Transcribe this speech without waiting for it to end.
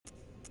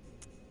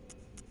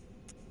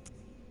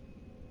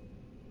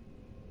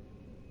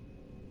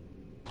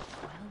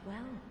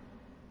well.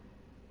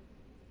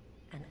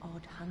 An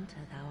odd hunter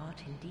thou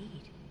art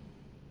indeed.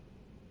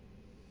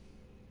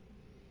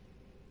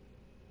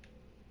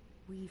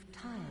 We've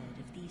tired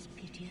of these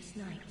piteous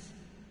nights.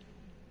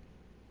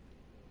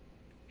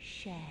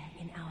 Share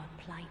in our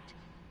plight,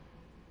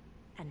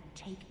 and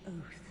take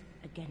oath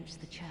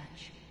against the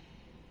Church.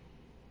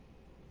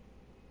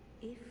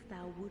 If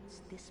thou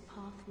wouldst this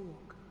path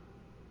walk,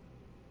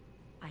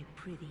 I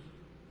prithee,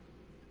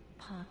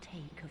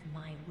 partake of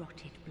my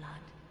rotted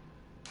blood.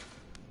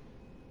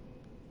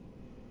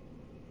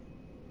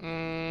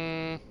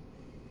 I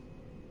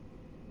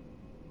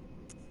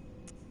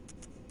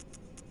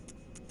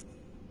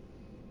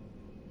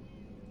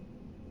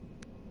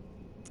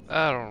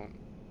don't...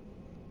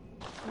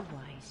 A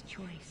wise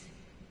choice.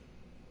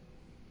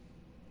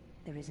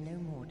 There is no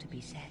more to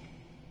be said.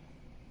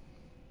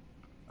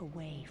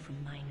 Away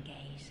from mine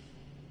gaze.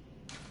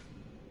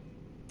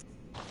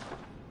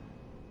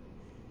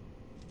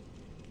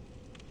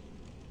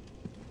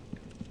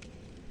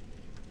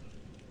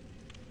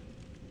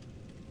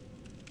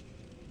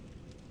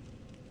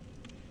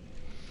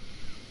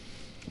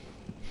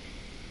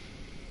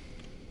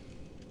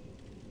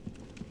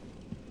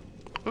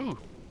 Ooh,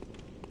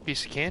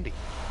 piece of candy.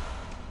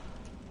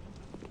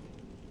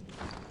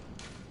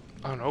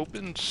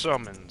 Unopened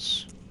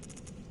summons.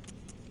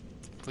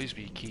 Please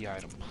be a key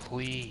item,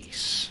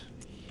 please.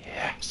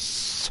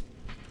 Yes.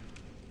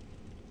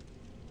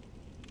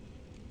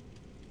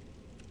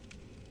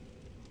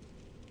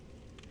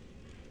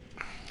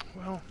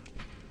 Well,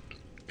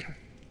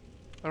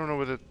 I don't know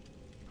what it...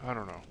 I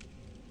don't know.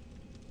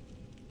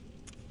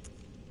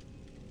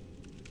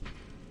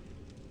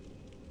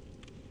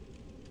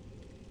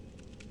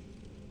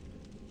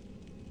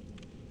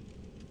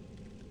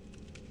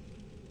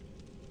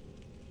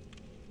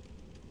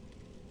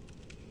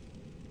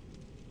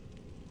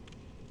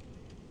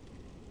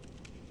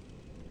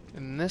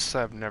 And this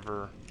I've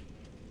never...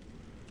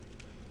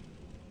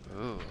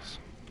 Ugh.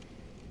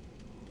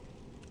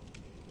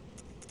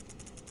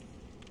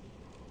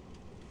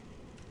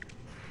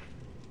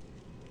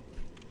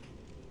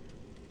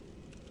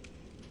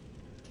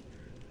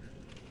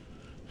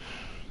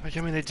 Like,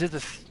 I mean, they did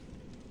the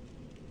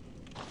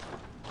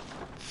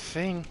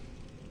thing.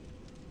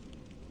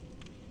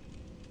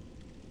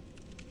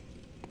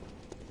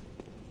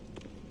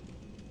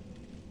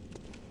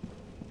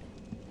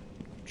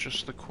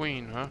 Just the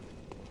queen, huh?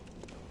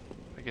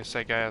 I guess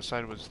that guy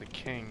outside was the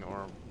king,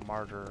 or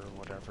martyr, or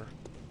whatever.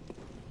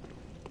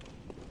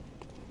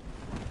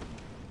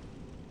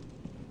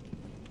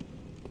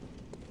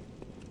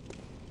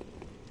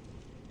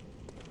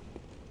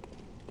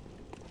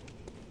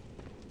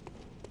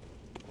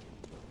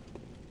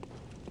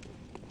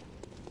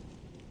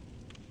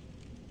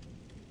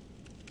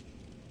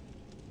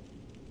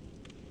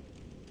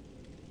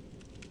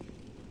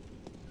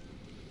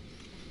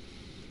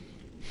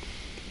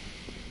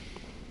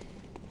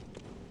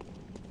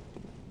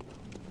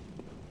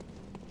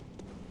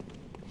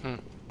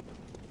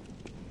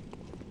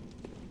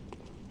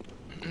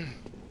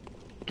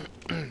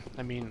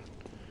 I mean,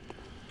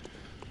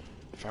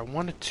 if I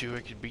wanted to,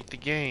 I could beat the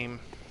game.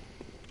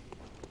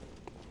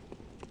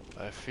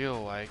 But I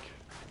feel like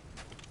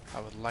I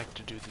would like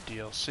to do the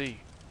DLC.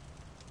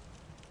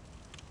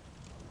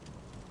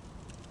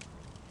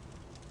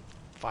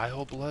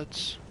 Vile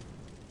Bloods?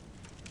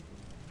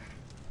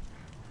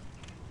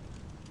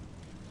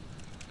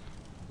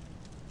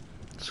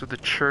 So the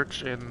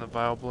Church and the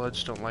Vile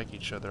Bloods don't like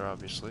each other,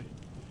 obviously.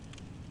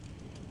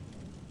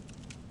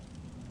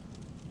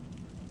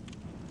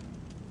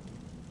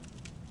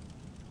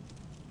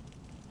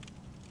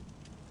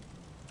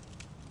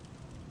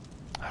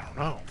 I don't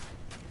know.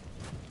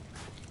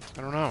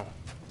 I don't know.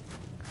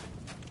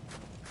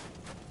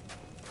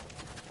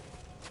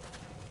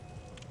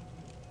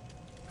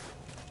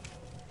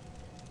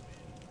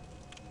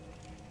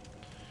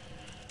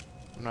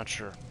 I'm not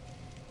sure.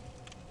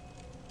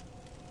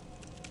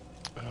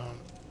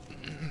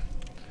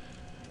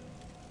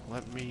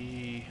 Let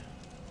me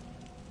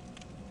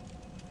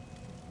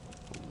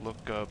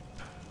look up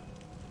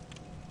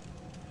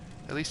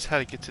at least how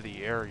to get to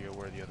the area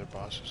where the other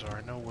bosses are.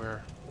 I know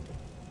where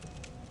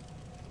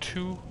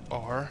two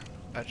are.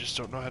 I just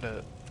don't know how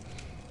to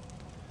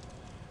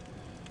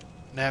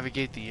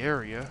navigate the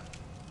area.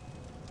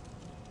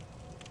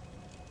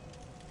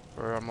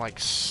 Or I'm like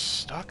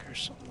stuck or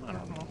something. I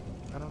don't know.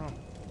 I don't know.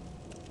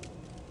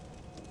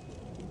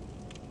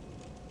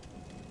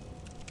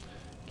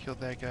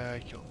 Killed that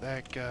guy, killed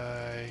that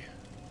guy.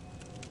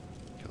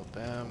 Killed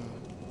them.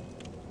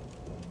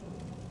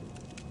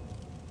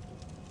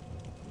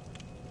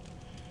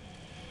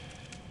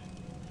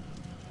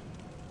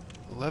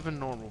 $11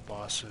 normal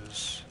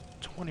bosses.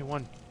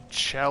 21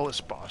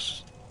 chalice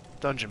bosses.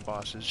 Dungeon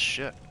bosses.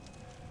 Shit.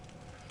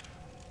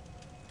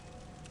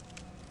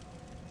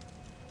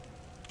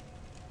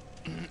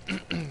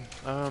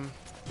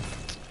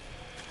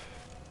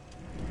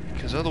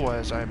 Because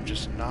otherwise I'm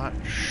just not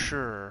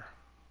sure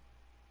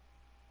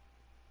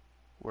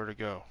where to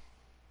go.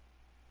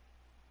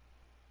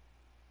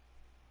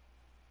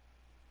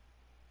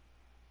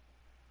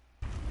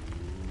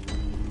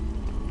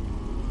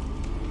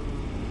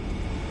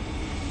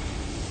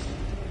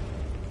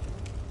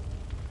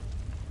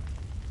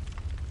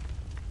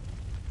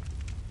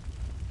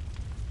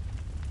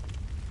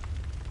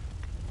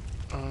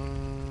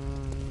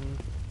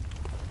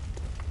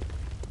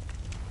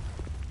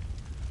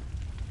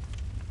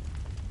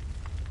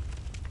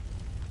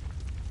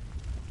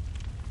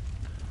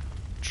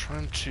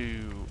 trying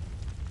to...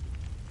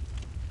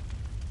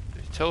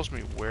 It tells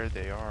me where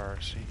they are,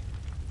 see?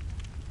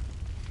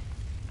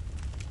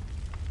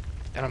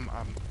 And I'm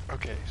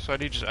okay, so I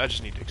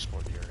just need to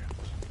explore the area.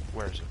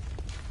 Where is it?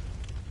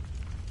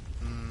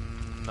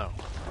 No.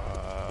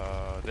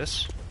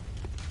 This?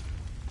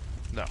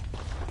 No.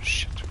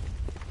 Shit.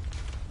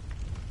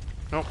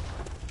 Nope.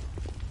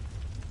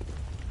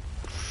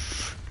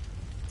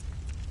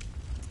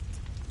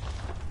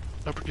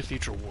 Upper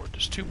Cathedral Ward.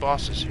 There's 2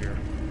 bosses here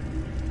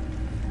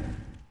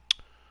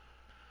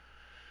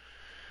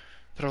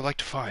that I would like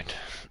to find.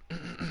 I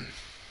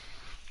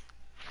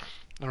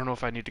don't know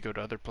if I need to go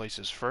to other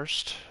places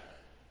first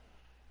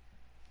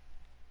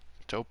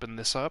to open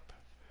this up.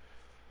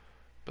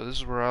 But this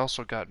is where I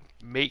also got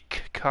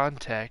Make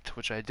Contact,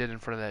 which I did in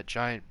front of that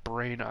giant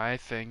brain eye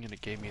thing, and it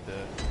gave me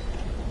the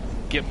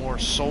Get More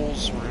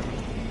Souls room,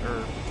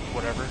 or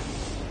whatever.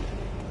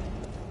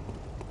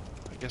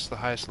 I guess the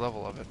highest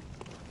level of it.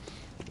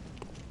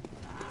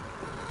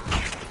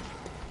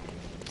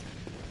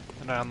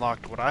 And I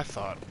unlocked what I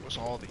thought was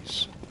all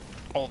this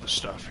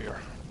stuff here.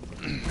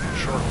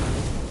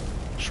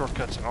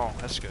 Shortcuts and all.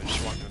 That's good.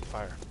 Just walk through the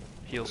fire.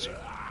 Heals you.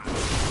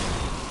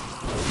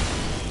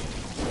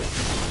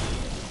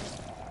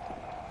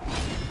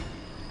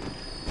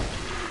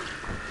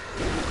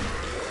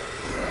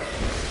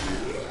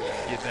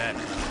 Get that.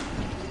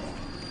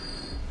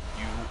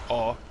 You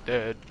are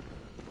dead.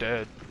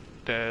 Dead.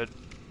 Dead.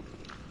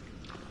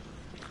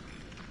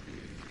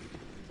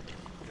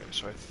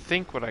 So I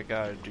think what I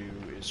gotta do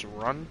is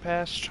run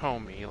past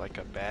Homie like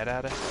a bat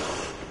at it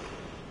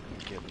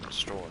and get in the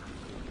store.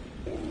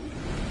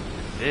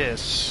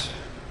 This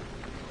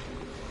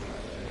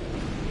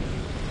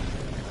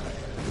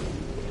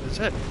is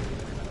it.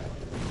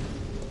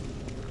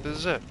 This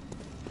is it.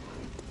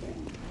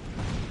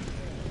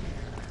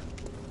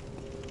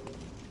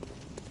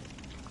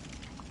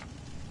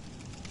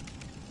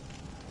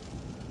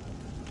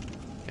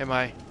 Am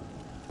I?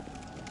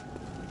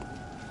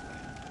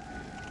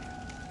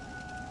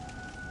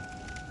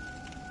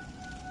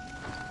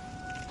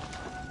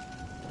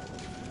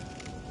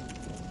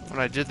 When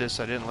I did this,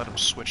 I didn't let him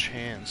switch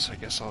hands. I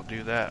guess I'll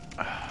do that.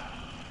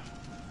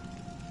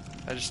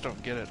 I just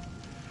don't get it.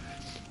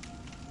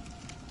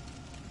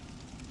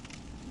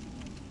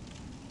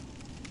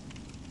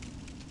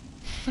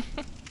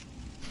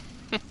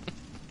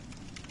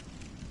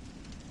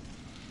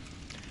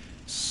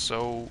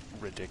 So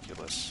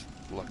ridiculous.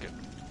 Look it.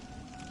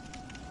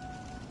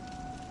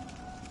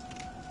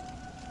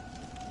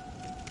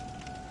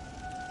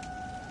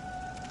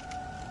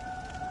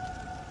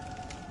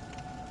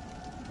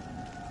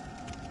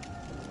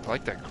 I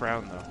like that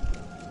crown, though.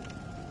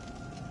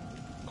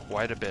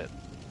 Quite a bit.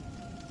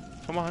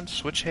 Come on,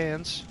 switch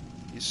hands,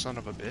 you son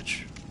of a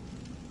bitch.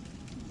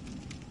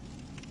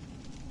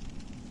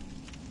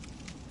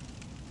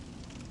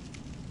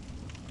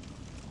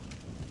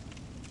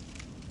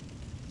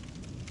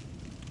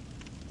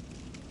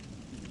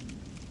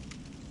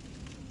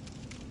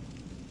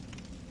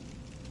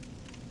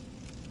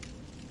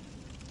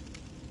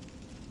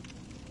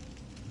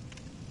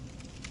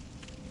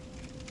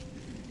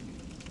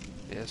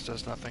 This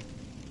does nothing.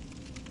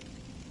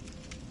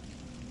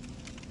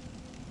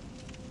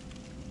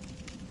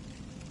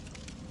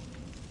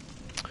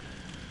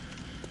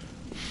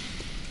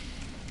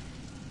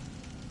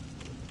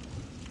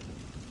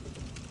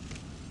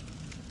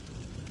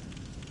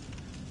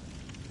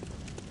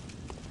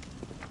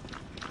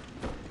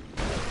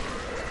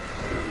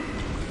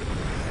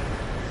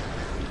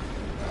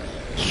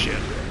 Shit.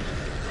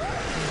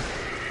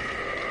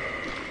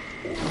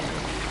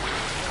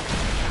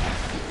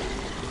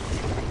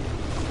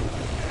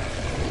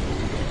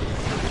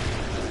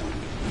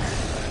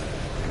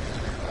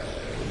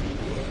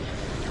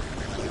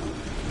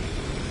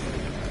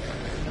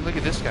 Look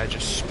at this guy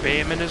just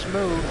spamming his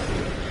move.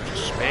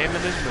 Just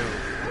spamming his move.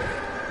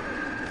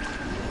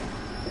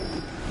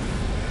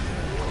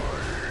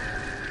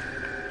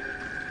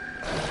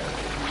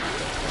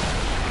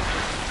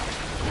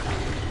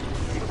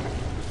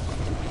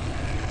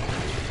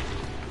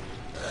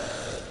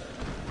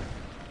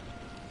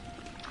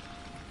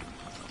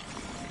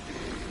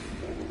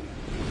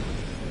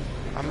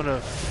 I'm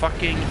gonna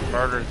fucking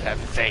murder that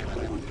thing.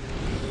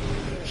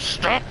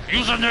 Stop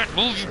using that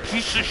move, you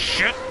piece of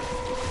shit!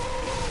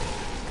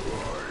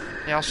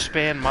 Yeah, I'll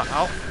spam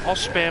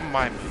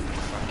my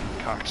fucking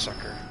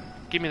cocksucker.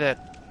 Give me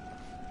that.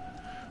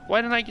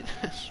 Why didn't I get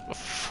this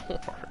before,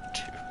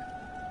 dude?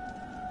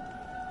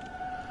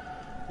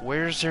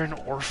 Where's there an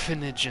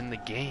orphanage in the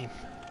game?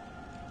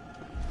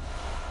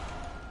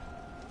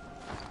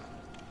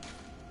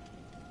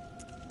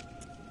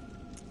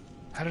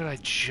 How did I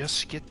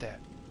just get that?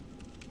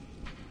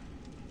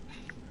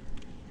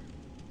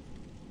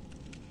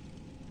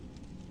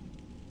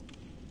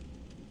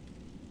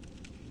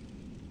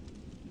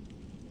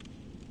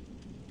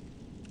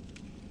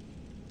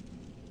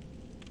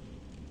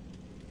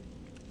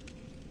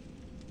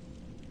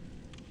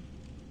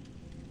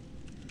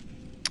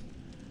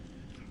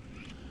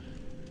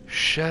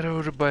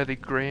 Shadowed by the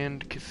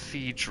Grand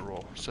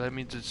Cathedral. So that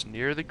means it's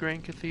near the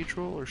Grand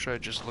Cathedral, or should I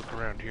just look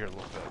around here a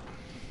little bit?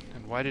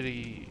 And why did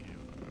he...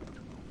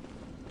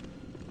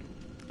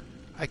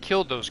 I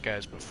killed those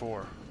guys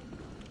before.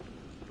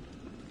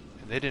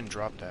 And they didn't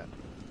drop that.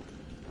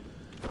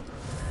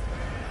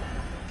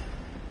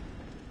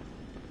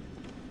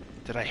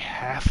 Did I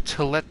have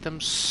to let them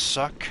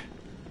suck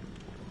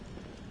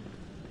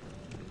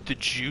the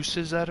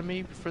juices out of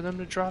me for them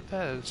to drop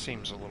that? It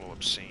seems a little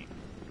obscene.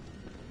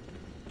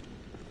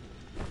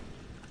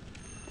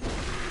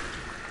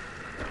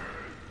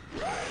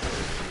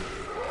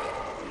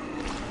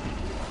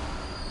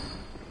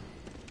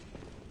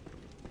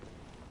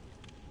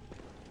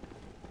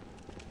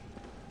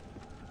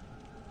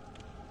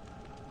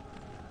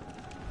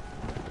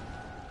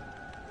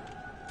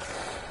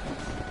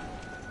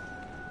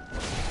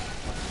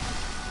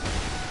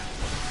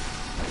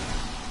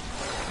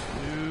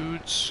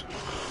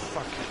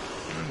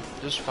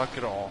 Just fuck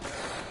it all.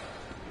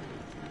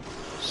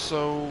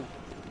 So...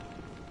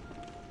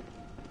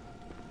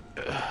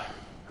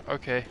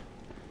 okay.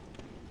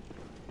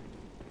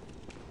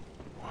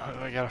 What,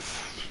 I gotta...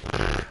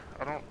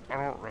 I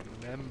don't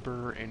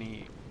remember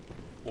any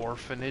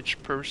orphanage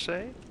per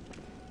se.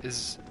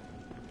 Is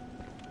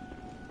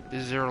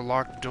there a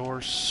locked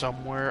door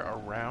somewhere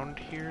around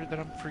here that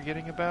I'm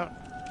forgetting about?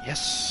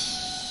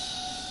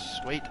 Yes!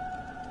 Wait.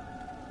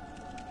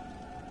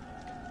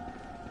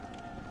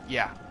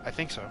 Yeah, I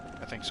think so.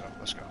 I think so.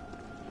 Let's go.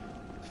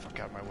 Get the fuck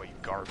out of my way, you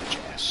garbage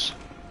ass.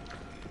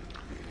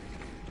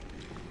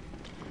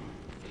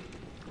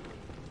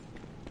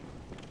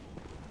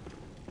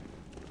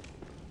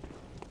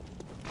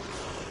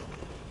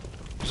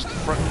 This is the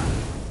front.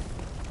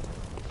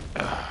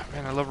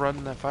 Man, I love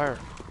running that fire.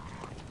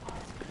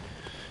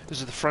 This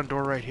is the front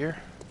door right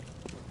here.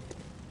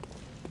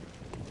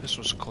 This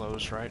was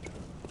closed, right?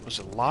 Was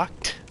it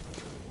locked?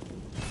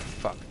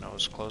 Fuck, no, it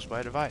was closed by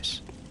a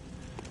device.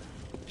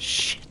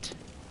 Shit.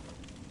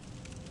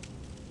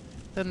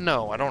 Then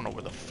no, I don't know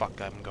where the fuck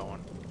I'm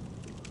going.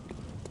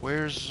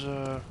 Where's,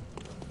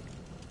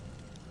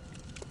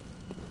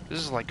 This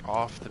is like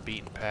off the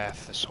beaten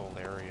path, this whole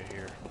area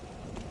here.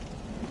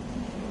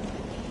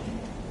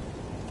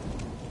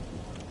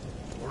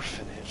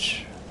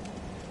 Orphanage.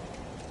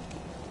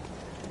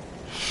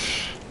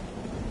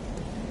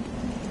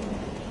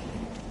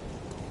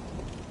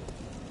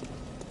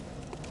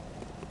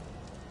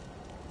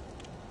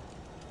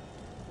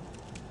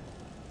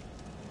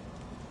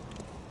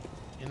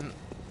 And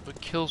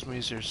what kills me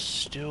is there's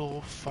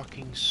still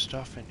fucking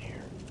stuff in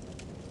here.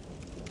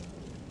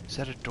 Is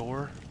that a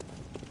door?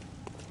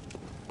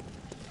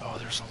 Oh,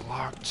 there's a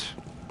locked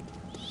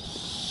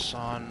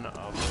son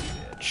of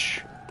a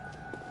bitch.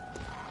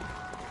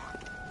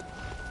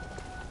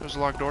 There's a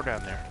locked door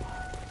down there.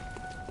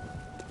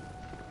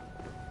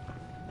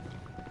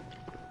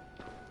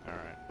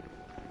 Alright.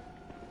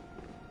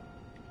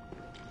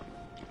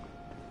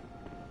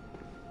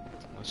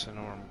 Unless I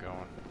know where I'm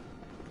going.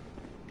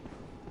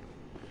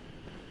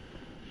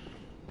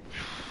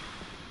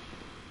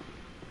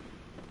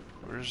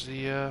 Where's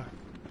the,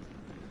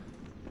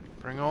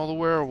 bring all the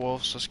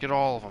werewolves. Let's get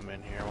all of them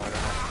in here. Why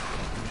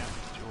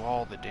don't you do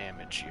all the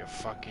damage, you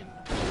fucking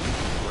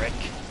brick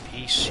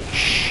piece of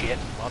shit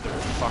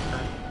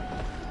motherfucker.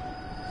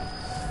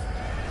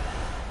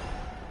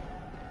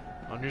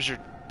 Oh, there's your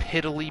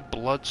piddly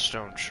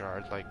bloodstone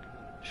shard. Like,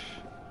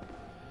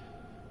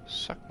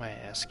 suck my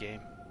ass,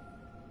 game.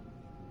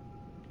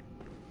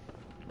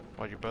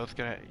 What, you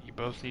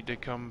both need to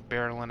come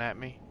barreling at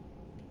me?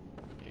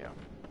 Yeah.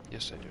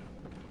 Yes, I do.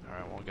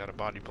 Alright, well, gotta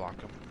body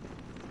block him.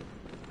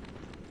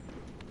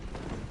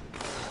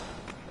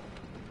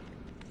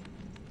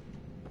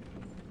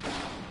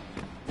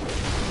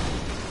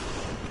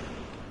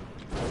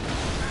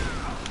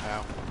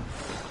 Ow.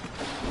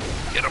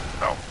 Get him!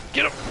 No!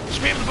 Get him!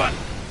 Spam the button!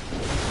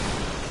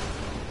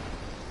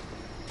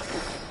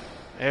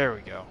 There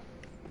we go.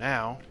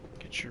 Now,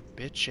 get your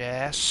bitch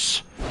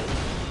ass.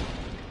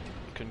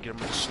 Couldn't get him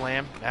with the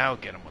slam. Now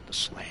get him with the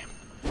slam.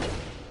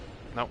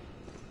 Nope.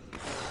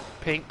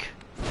 Pink.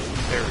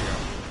 There we go.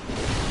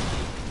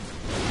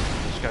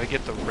 Just gotta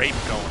get the rape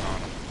going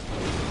on him.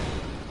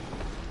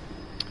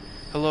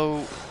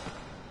 Hello.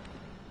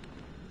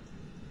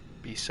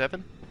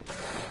 B7?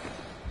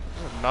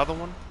 Another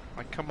one?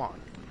 Like, come on.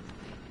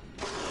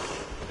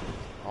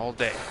 All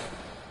day.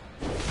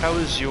 How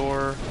is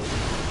your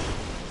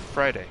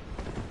Friday?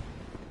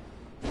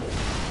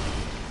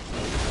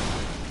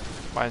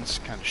 Mine's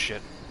kind of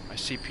shit. My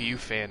CPU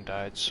fan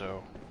died,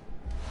 so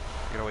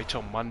I gotta wait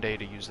till Monday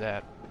to use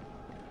that.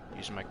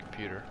 Using my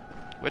computer,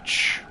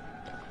 which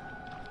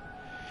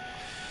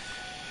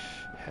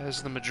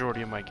has the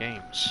majority of my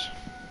games.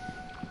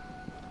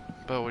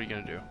 But what are you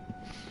gonna do?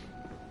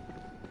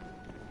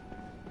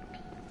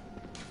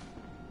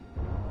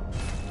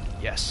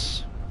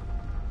 Yes.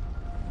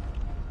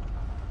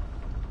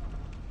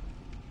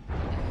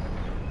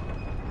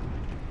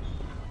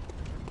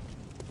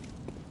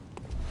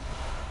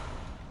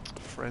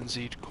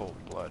 Frenzied cold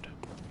blood.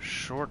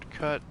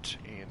 Shortcut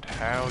and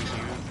how you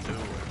do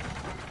it.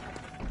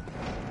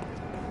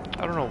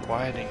 I don't know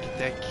why I didn't get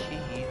that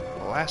key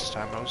the last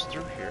time I was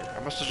through here.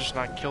 I must have just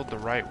not killed the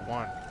right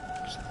one.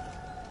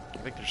 I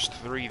think there's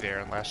 3 there,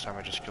 and last time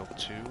I just killed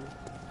 2.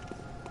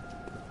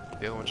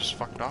 The other one just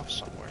fucked off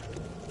somewhere.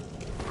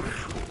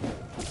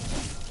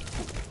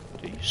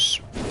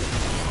 These.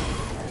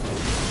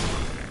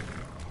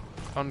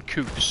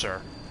 Uncouth,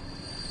 sir.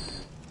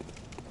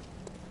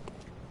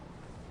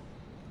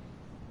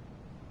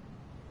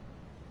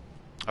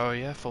 Oh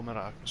yeah, Full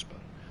Metal Alchemist.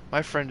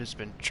 My friend has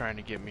been trying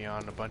to get me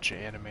on a bunch of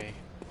anime,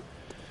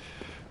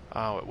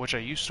 which I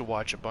used to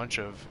watch a bunch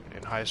of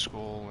in high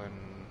school and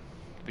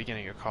the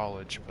beginning of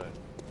college, but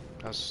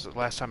that was the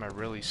last time I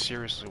really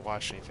seriously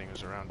watched anything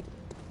was around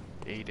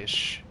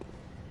 8-ish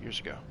years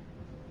ago.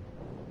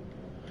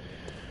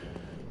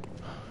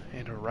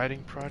 And a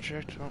writing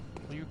project? Well,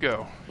 you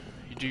go.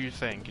 You do your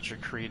thing. Get your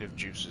creative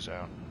juices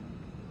out.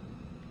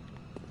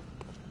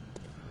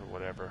 Or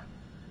whatever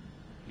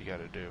you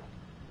gotta do.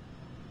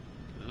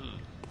 Ugh.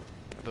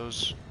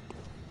 Those...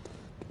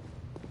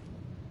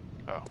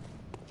 Oh.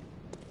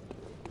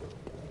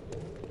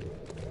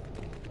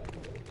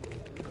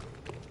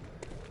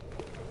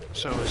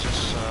 So is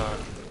this,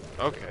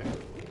 okay.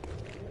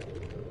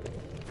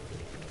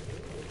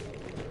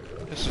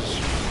 This is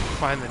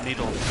find the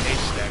needle in the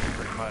haystack,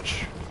 pretty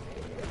much.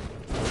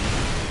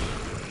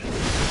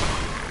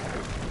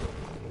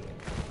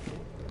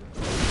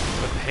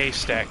 But the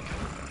haystack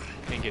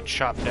can get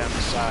chopped down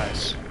to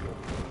size.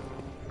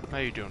 How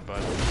you doing,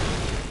 bud?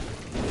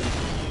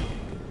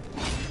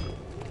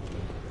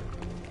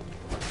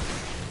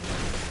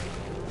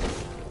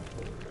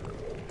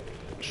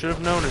 Should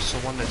have noticed the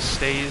one that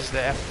stays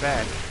the F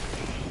back.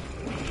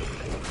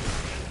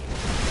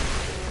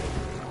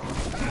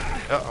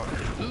 Uh-oh.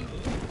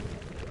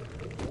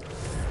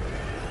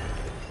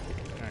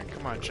 Alright,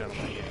 come on,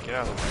 gentlemen. Get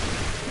out of the way.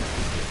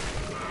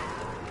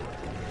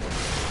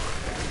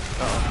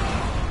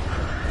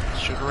 Uh-oh.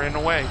 Should have ran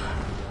away.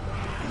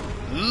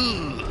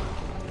 Ugh.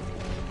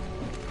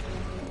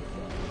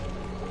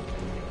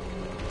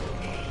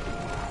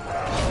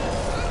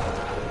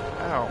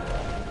 Ow.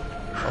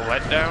 A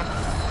letdown?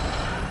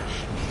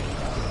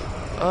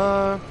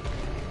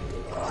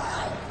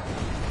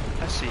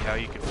 I see how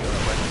you can feel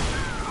that way.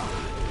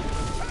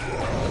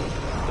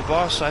 The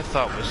boss I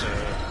thought was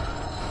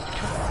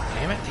God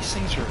damn it, these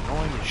things are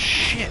annoying as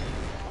shit.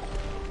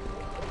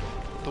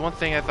 The one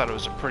thing I thought it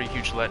was a pretty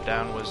huge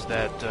letdown was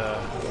that,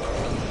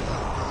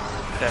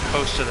 that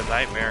Post of the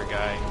Nightmare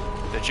guy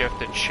that you have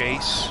to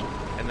chase,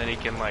 and then he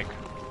can, like,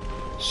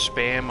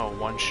 spam a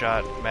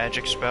one-shot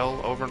magic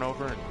spell over and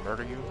over and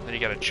murder you. Then you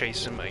gotta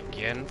chase him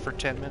again for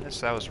 10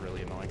 minutes. That was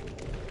really annoying.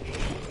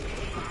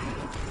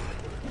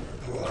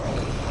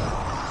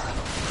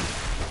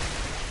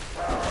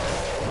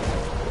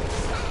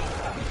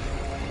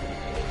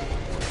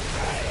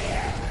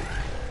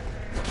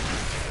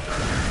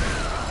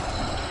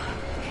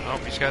 Oh,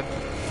 he's got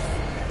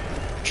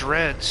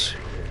dreads.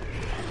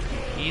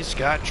 He's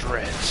got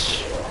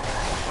dreads.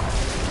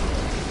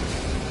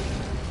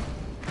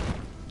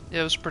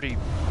 Yeah, it was pretty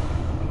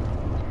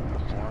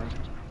boring.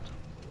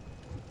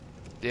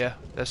 Yeah,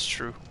 that's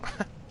true.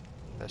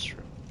 That's true.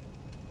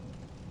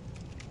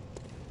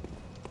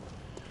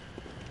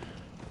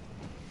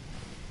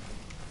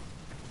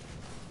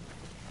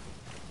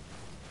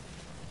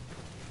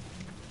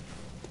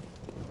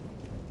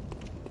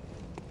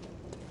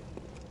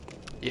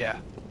 Yeah,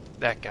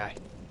 that guy.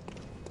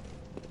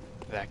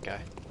 That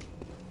guy.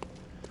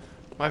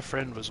 My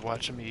friend was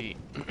watching me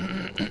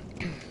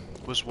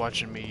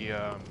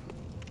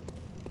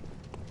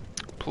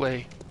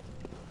play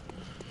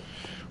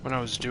when I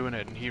was doing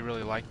it, and he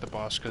really liked the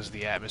boss because of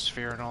the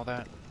atmosphere and all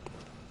that.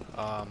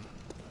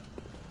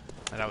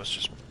 And I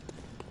was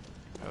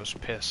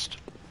pissed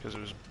because it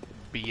was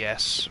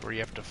BS where you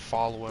have to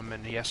follow him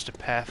and he has to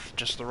path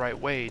just the right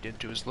way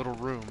into his little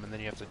room, and then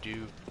you have to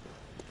do,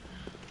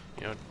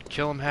 you know,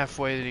 kill him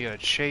halfway, then you gotta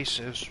chase.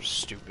 It was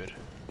stupid.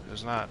 It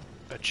was not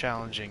a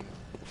challenging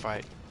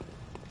fight.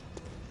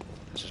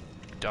 It's just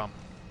dumb.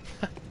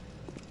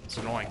 It's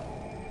annoying.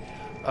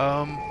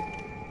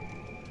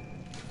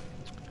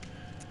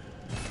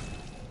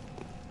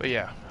 But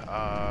yeah,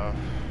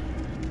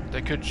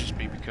 that could just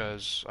be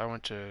because I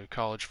went to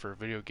college for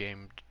video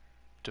game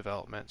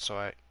development, so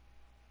I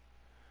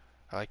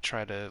like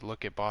try to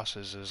look at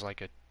bosses as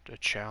like a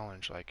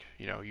challenge. Like,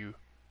 you know, you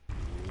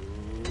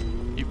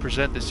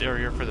present this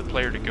area for the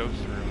player to go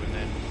through, and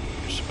then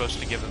you're supposed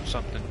to give them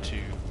something to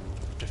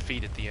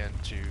defeat at the end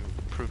to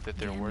prove that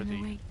they're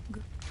worthy,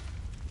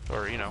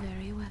 or, you know,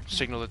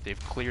 signal that they've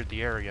cleared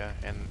the area.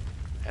 And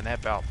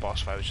that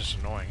boss fight was just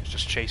annoying. It's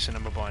just chasing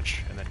him a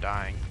bunch and then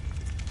dying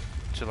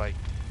to like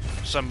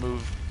some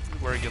move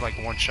where he like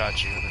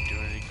one-shots you and then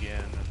doing it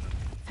again.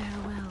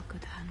 Farewell,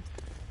 good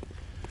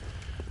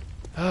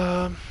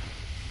hand.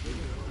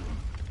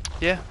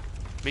 Yeah,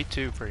 me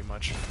too, pretty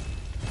much.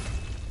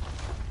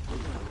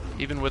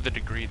 Even with the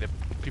degree that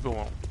people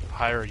won't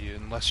hire you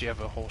unless you have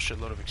a whole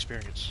shitload of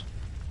experience,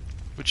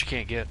 which you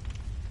can't get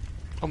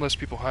unless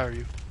people hire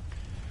you,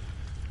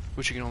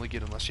 which you can only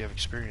get unless you have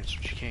experience,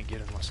 which you can't get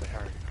unless they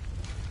hire you.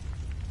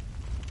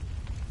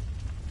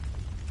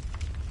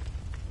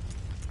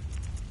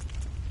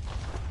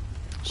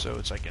 so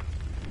it's like an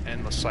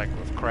endless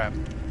cycle of crap.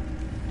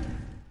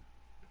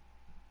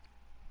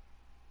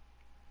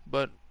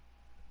 But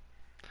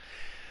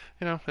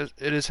you know, it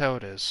is how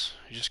it is.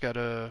 You just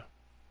gotta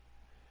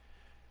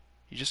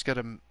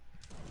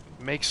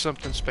make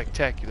something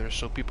spectacular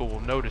so people will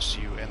notice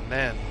you, and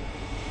then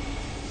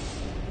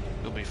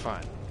you'll be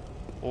fine.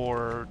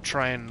 Or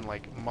try and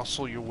like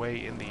muscle your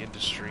way in the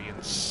industry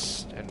and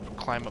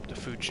climb up the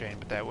food chain,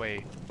 but that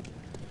way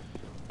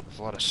there's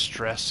a lot of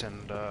stress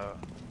and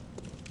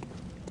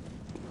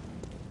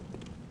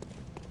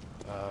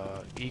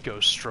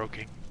ego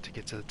stroking to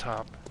get to the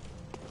top.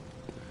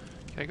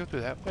 Can I go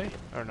through that way?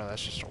 Or no,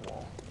 that's just a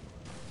wall.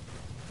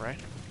 Right?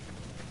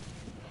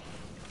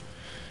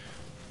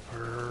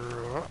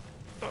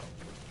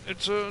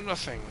 It's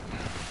nothing.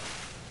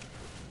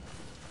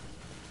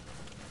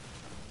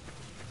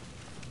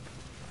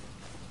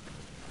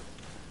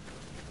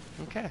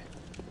 Okay.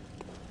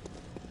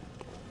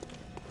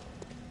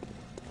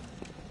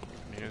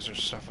 I mean, is there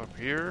stuff up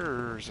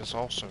here, or is this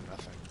also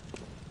nothing?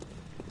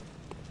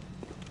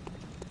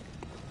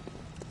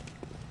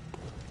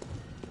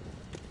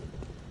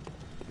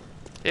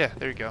 Yeah,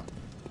 there you go.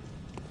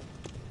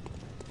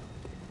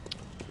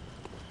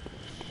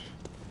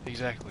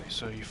 Exactly.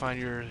 So you find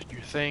your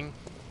thing,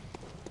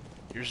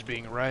 yours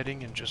being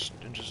writing, and just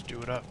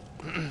do it up.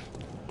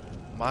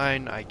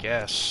 Mine, I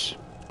guess.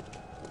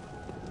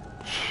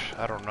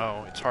 I don't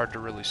know. It's hard to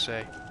really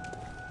say.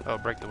 Oh,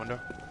 break the window.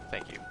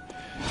 Thank you.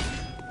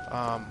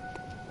 I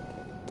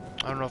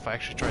don't know if I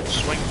actually tried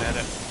swinging at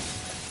it.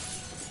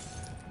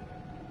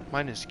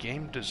 Mine is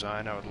game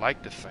design, I would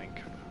like to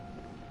think.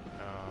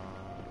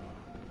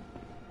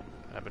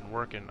 I've been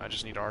working. I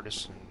just need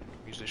artists and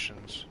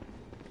musicians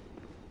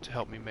to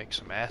help me make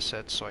some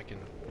assets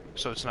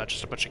so it's not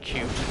just a bunch of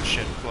cubes and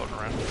shit floating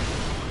around.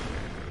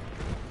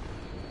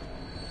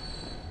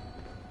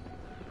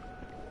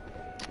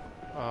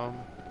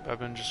 I've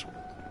been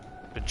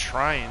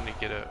trying to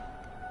get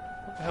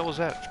what the hell was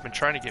that? I've been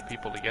trying to get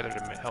people together to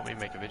help me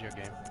make a video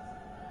game.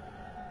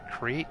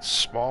 Create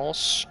small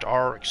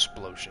star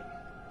explosion.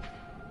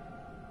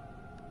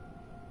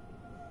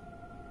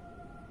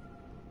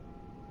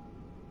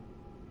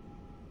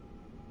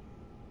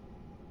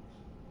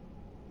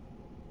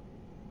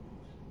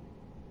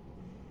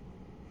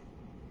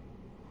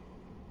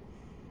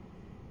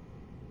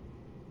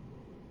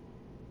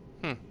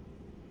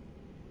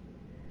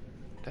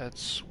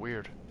 That's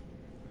weird.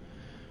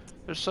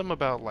 There's some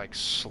about like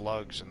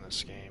slugs in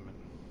this game.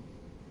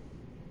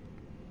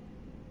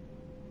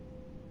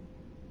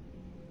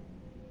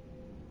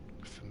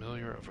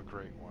 Familiar of a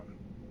great one.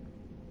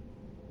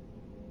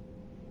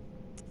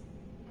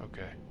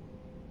 Okay.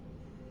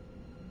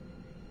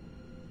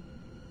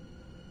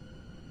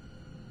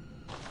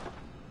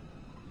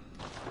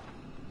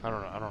 I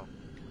don't.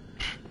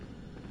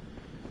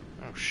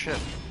 Oh shit.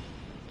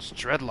 It's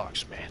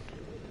dreadlocks, man.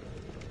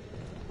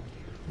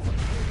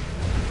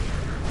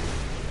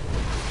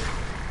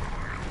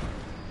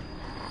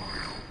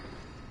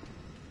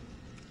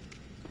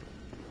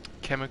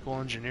 Chemical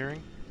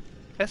engineering?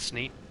 That's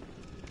neat.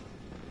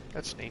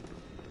 That's neat.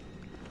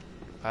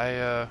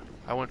 I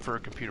went for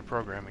computer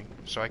programming,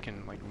 so I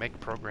can like make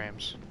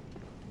programs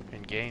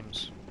in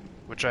games,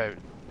 which I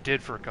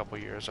did for a couple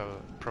of years. I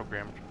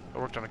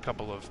worked on a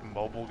couple of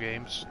mobile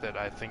games that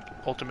I think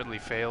ultimately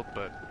failed,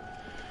 but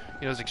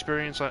you know,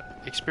 experience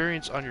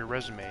on your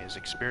resume is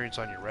experience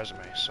on your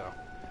resume, so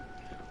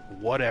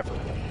whatever.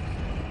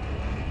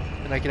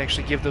 And I can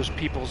actually give those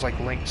people's like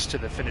links to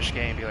the finished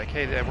game, be like,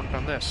 hey, I worked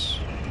on this.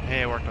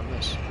 Hey, I worked on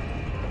this.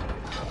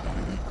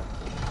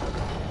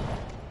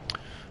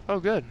 Oh,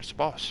 good. It's a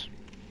boss.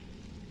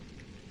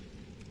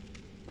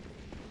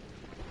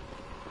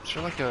 Is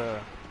there like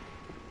a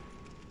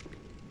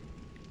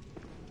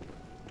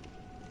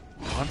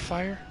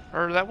bonfire?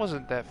 Or that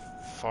wasn't that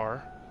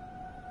far.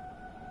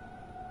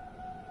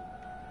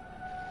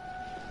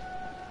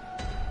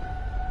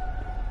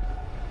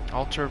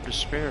 Altar of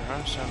Despair,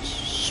 huh? Sounds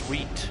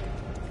sweet.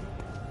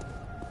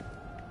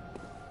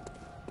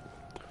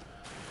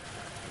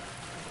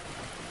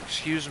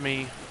 Excuse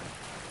me.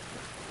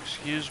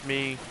 Excuse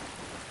me.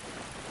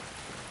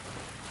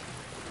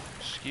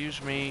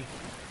 Excuse me.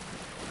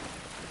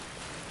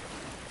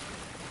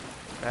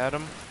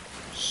 Madam?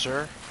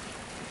 Sir?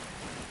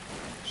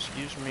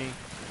 Excuse me.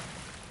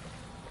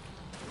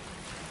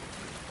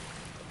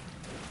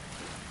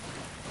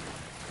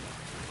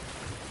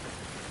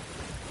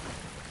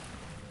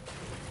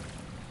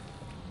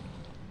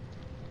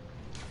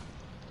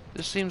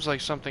 This seems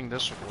like something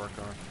this would work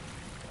on.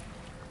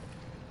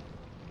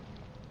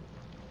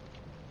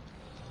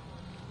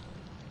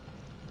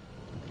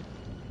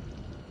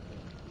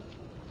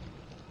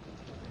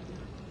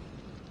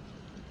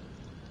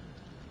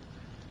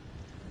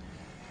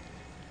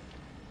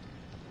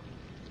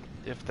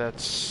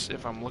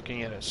 If I'm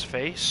looking at his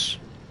face.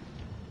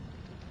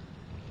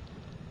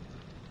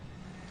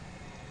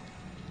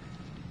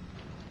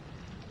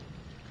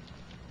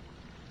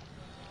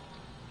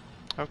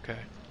 Okay.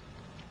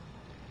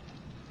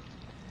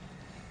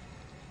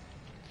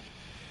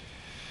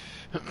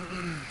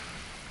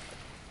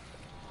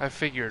 I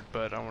figured,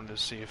 but I wanted to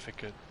see if it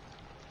could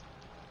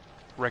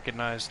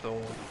recognize the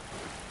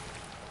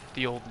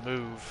old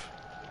move.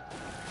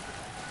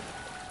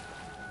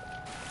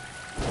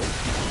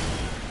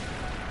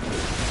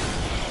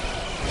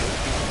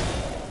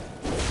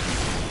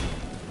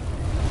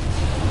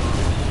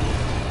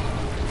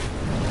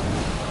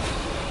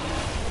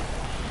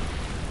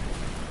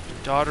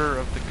 Daughter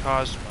of the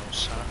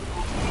Cosmos, huh?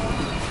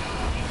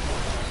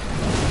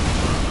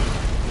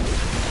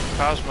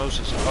 Cosmos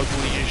is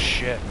ugly as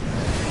shit.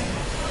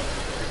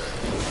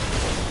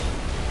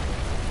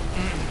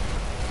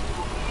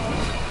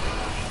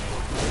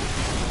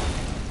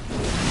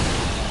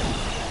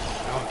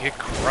 Oh, get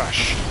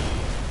crushed.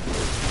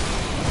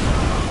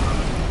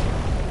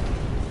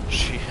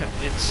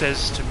 It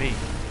says to me.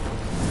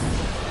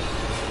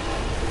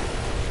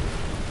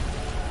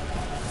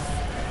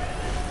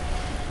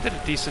 Did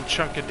a decent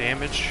chunk of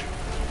damage.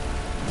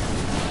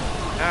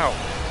 Ow.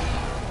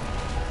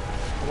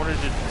 I wanted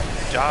to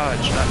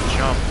dodge, not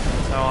jump.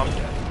 Oh, I'm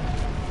dead.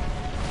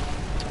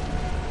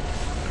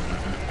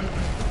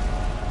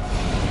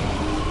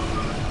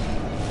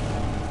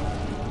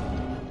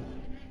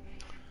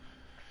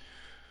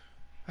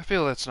 I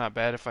feel that's not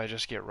bad if I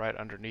just get right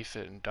underneath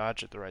it and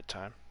dodge at the right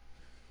time.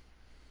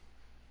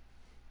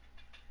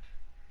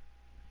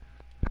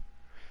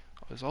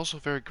 Oh, it's also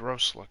very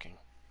gross looking.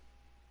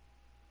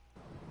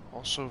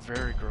 Also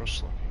very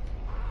gross looking.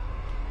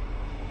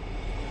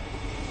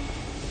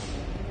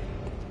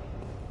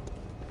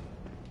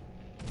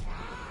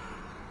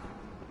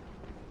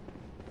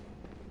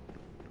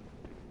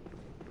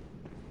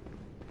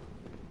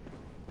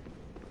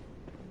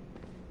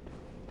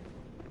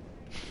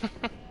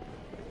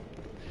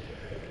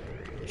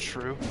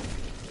 True.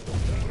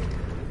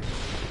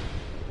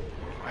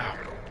 Wow.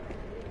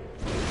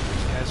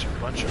 These guys are a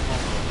bunch of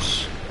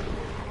homos.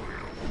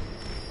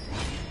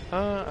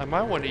 I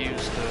might want to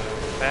use the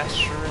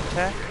faster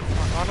attack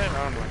on it.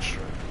 I'm not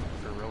sure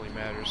if it really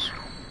matters.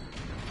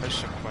 I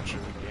just took a bunch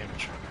of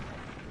damage.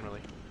 Didn't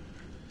really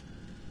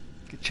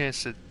get a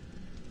chance to.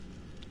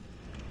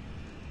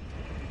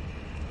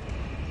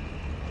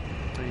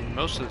 I mean,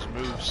 most of those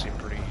moves seem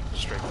pretty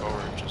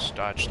straightforward. Just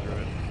dodge through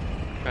it,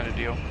 kind of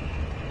deal.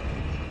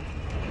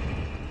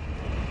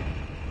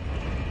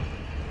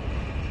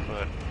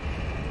 But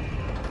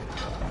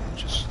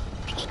just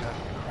got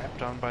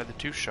crapped on by the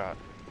two-shot.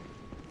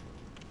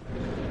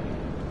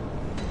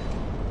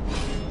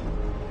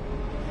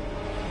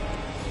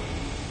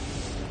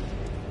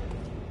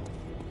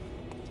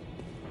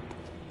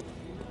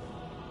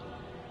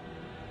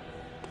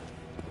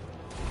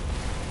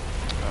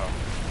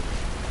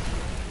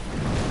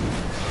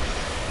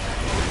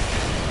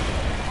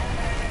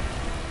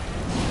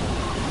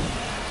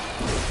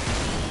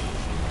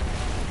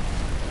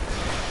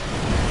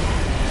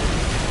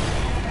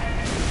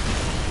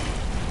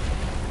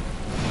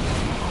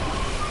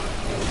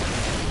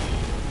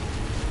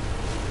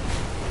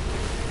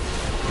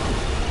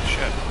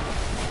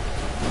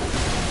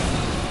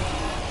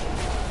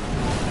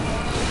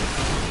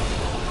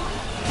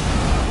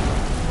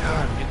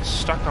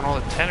 Stuck on all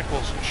the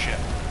tentacles and shit.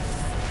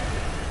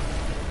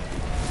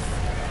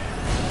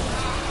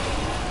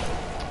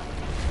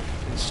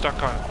 And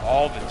stuck on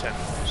all the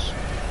tentacles.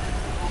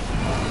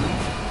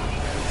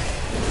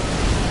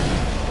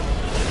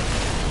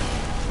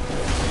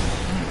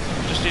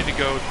 Just need to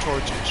go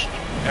towards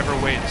whichever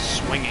way it's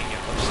swinging,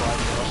 it looks like,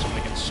 or else I'm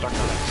gonna get stuck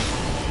on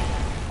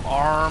its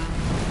arm.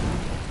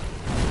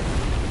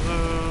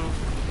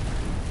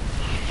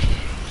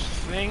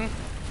 Thing.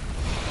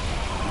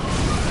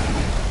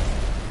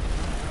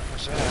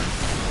 That?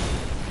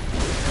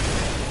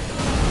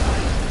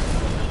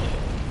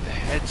 The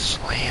head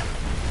slam.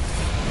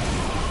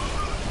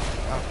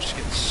 Oh, I'm just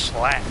getting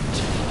slapped.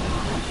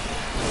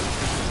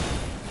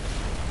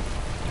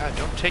 God,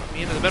 don't take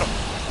me into the middle.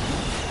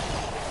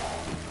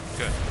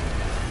 Good.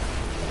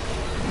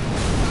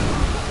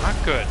 Not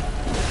good.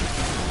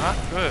 Not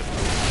good.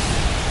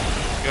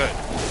 Good.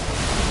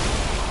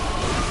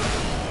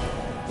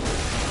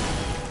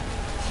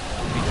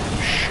 Beat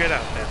the shit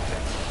out of that thing.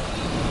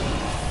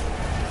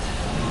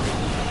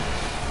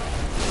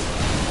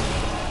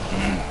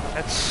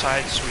 That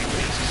side sweep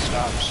needs to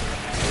stop, sir.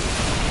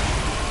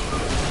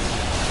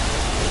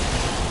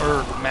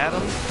 Or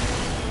madam?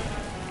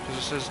 Because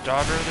it says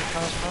daughter of the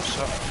Cosmos,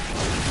 so.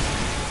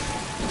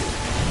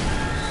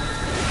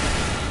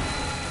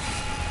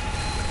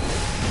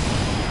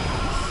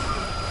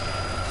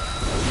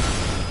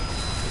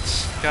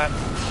 It's got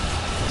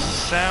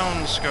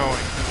sounds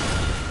going.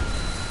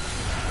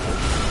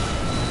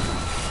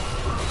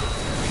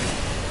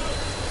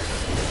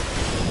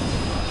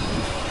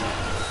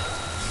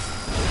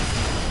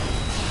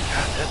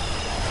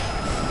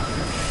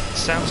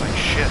 Sounds like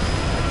shit.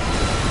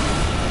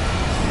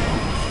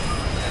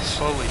 That's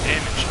slowly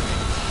damaging me.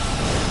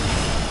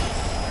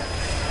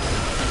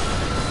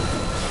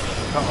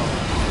 Uh-oh.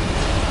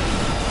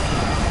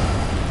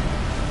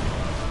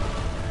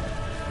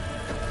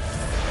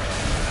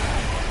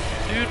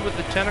 Dude with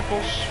the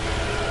tentacles.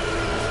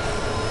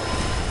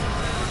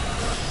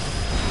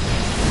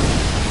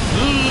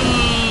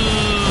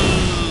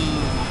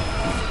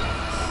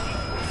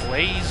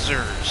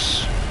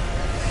 lasers.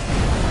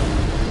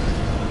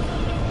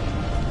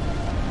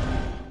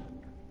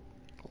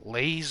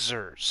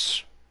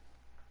 Lasers.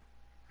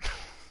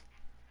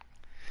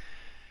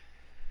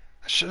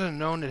 I should have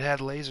known it had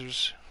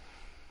lasers.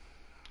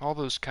 All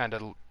those kind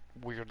of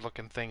weird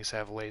looking things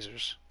have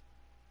lasers.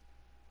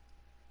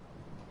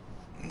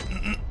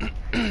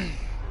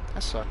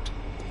 That sucked.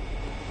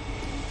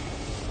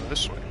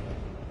 This way.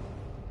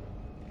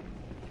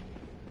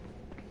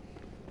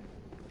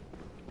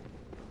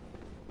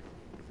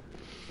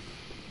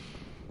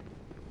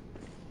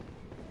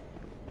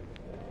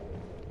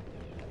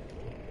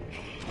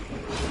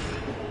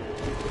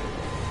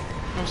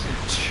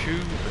 Wasn't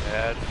too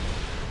bad.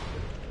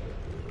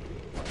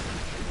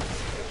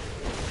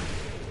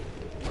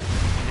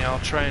 Yeah, I'll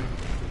try and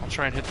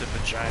hit the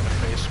vagina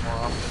face more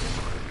often.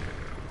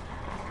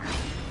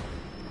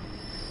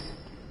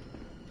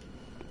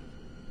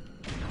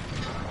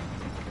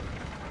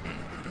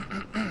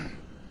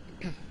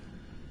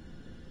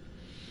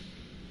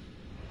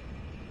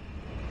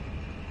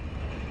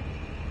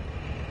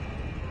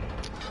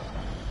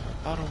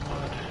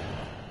 Automod,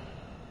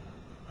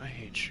 I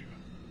hate you.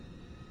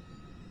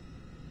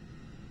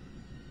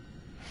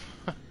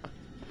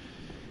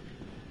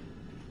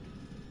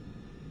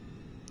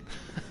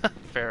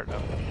 Fair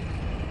enough.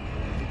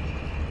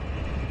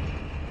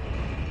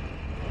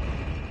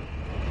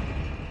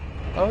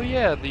 Oh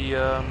yeah,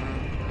 the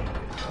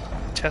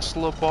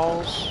Tesla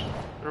balls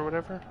or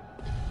whatever.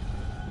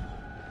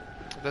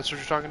 That's what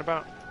you're talking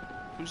about?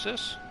 Who's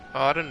this?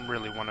 Oh, I didn't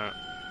really want to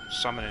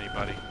summon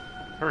anybody.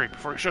 Hurry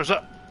before he shows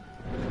up.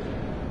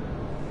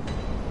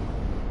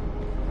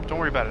 Don't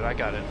worry about it, I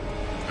got it.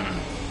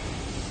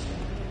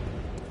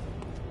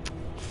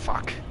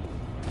 Fuck.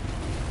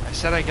 I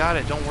said I got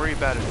it, don't worry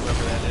about it,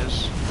 whoever that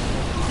is.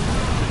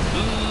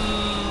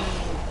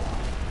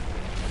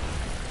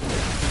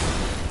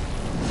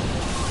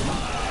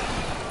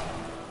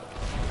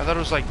 I thought it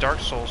was like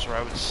Dark Souls where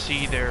I would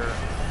see their...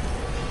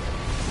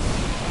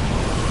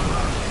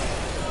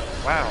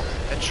 Wow,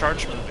 that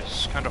charge move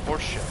is kind of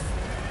horseshit.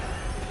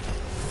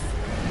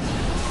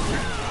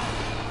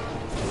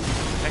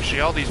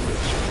 Actually, all these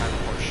moves are kind of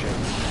horseshit.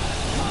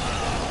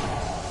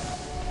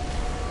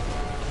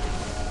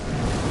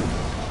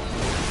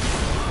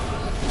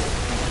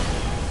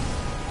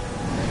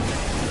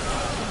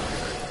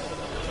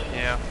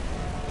 Yeah.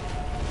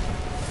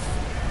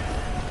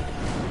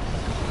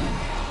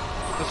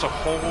 That's a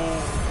whole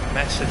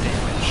mess of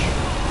damage.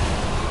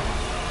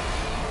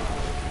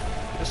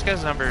 This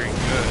guy's not very good.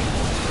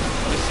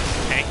 This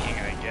is tanking,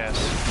 I guess.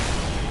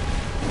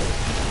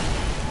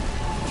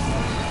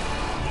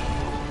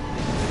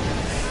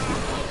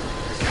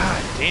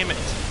 God damn it.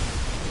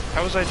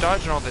 How was I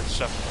dodging all that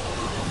stuff?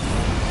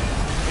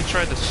 Let me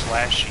try the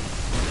slashy.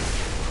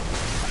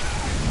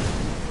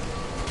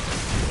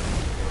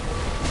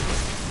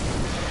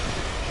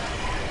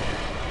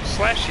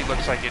 Slashy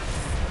looks like it.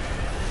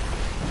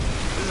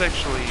 This is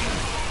actually...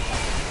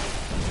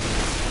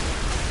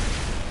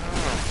 I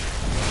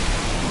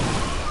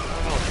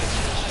don't know what this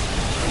is.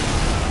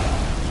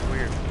 It's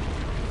weird.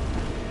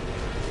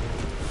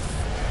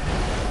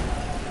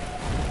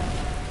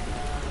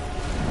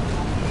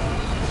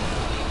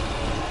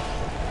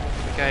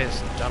 The guy is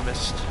the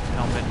dumbest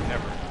helmet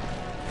ever.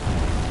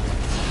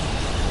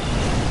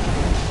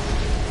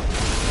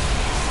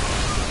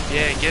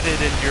 Yeah, get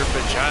it in your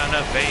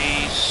vagina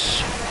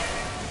face.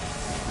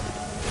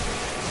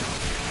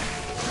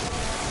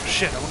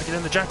 Shit, I want to get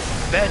in the giant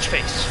badge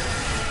face.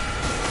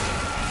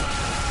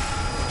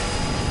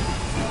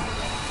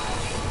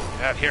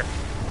 Out here.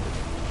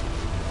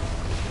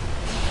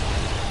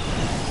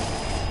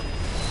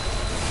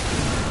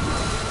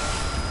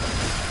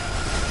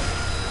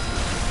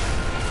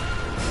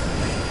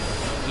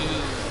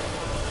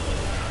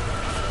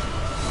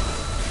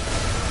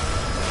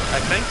 I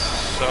think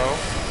so.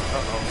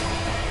 Uh-oh.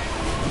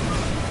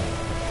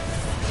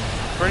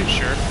 Pretty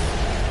sure.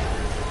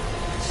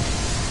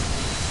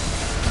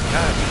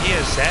 God, he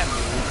has that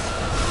move.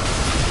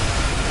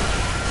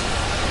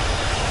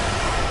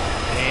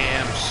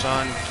 Damn,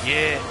 son,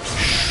 get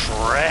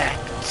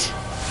shreked.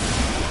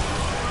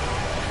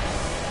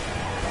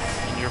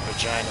 In your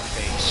vagina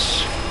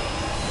face.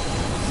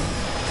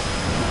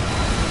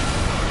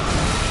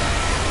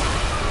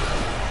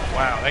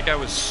 Wow, that guy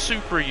was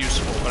super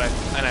useful, but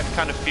I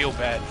kind of feel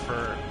bad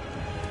for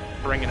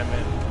bringing him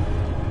in.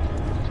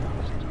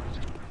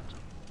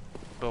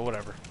 But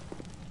whatever.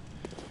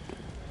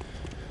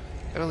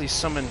 Gotta at least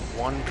summon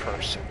one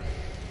person.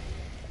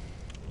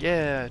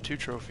 Yeah, 2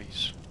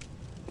 trophies.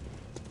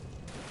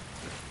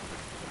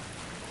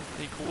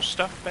 Any cool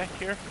stuff back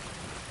here?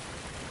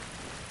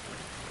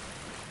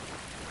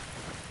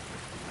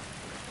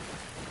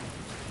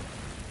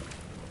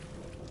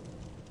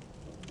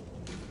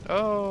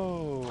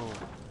 Oh,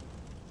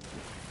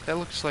 that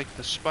looks like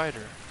the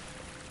spider.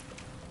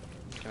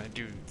 Can I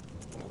do...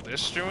 Will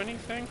this do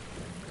anything?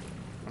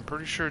 I'm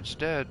pretty sure it's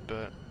dead,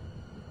 but...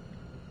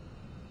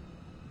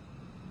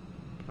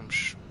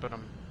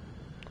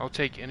 I'll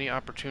take any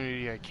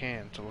opportunity I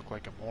can to look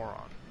like a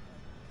moron.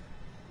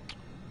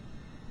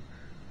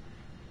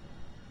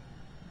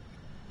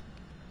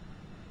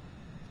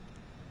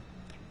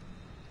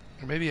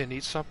 Maybe I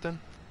need something?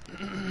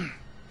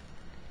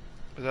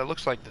 But that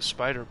looks like the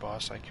spider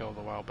boss I killed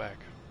a while back.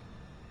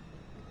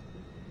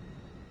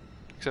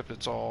 Except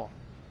it's all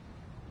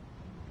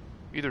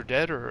either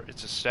dead or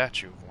it's a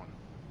statue of one.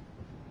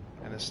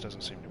 And this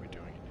doesn't seem to be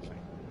doing anything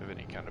of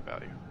any kind of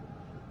value.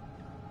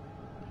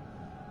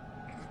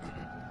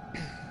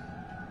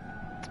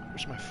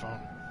 Where's my phone?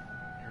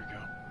 Here we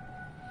go.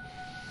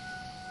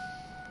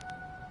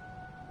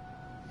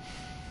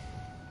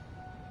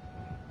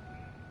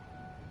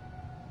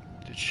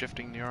 Did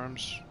shifting the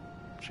arms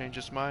change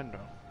his mind? No.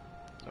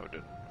 No, it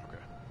didn't.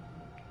 Okay.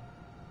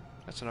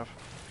 That's enough.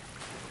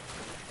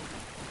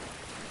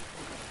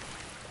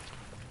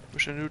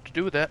 Wish I knew what to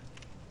do with that.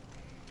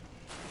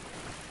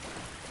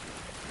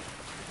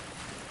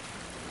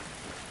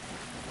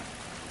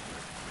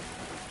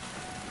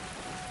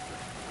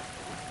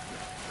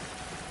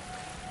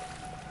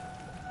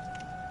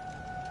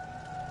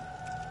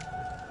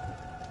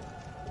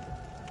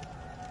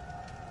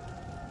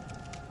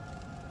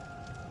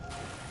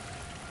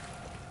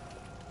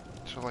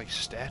 So, like,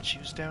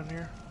 statues down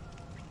here?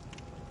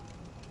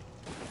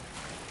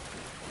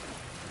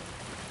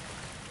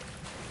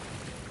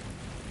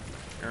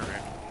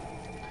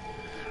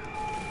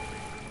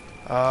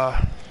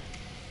 Alright.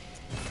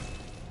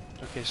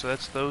 Okay, so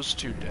that's those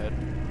two dead.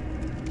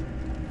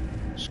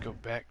 Let's go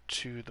back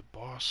to the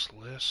boss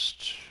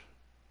list.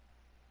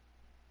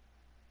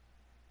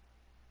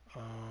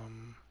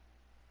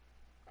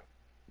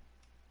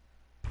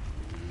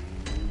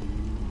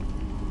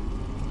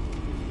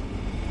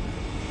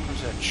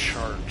 Where's that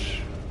chart?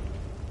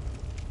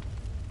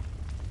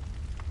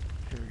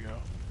 Here we go.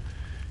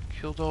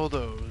 Killed all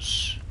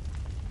those.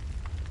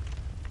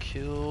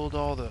 Killed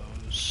all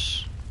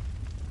those.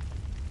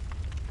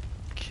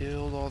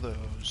 Killed all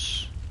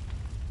those.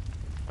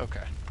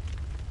 Okay.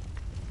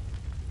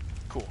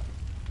 Cool.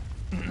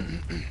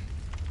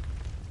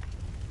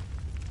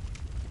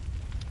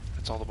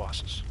 That's all the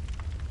bosses.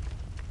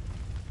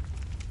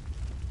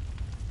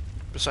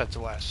 Besides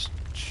the last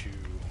two.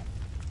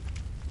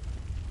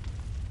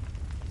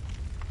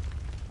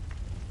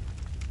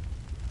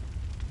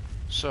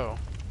 So.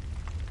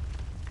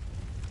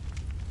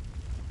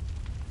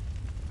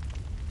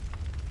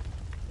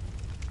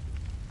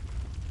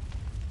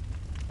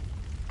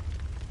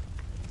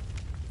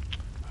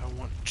 I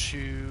want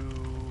to...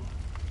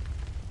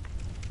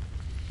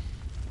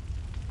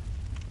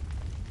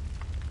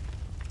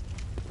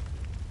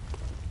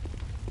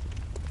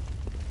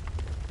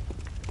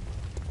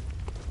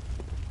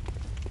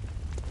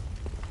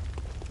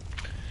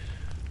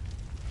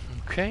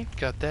 Okay,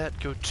 got that.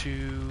 Go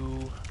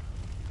to...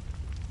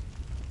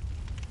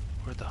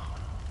 Where the...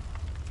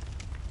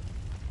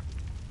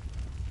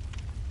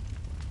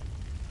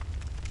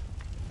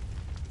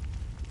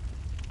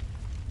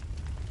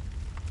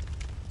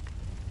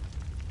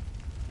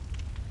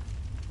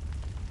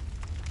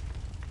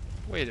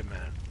 Wait a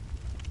minute.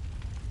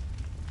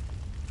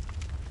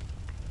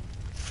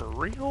 For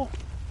real?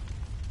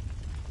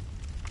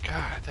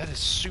 God, that is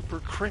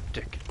super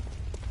cryptic.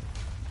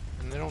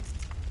 And they don't...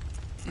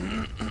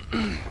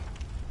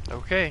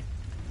 Okay.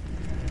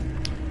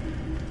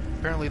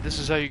 Apparently this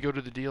is how you go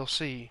to the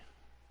DLC.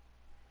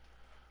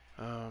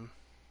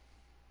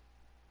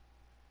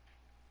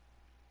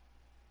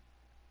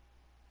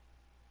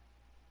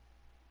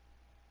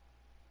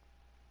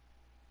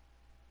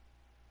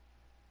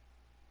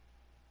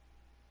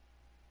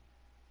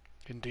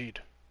 Indeed.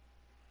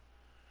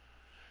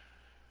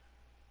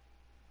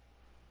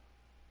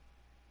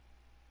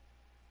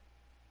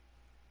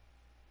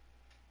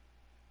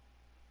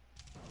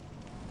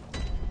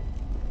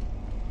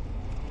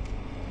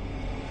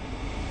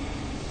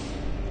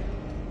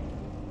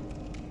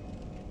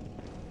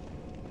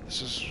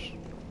 This is...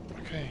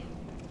 okay.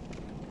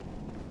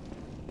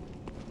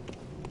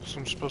 So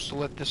I'm supposed to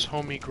let this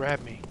homie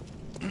grab me.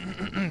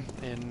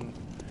 And...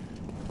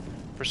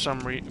 for some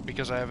reason,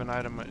 because I have an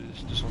item,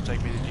 this will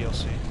take me to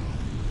DLC.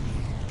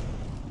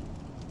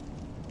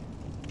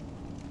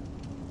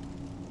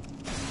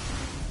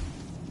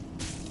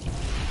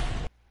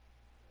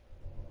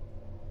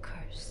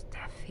 Curse the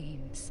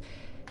fiends,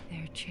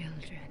 their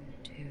children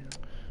too.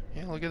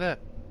 Yeah, look at that.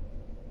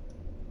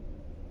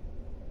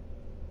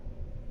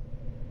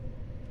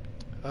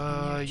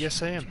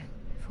 Yes I am.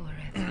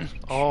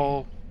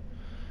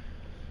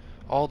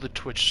 all the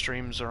Twitch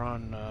streams are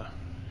on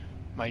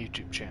my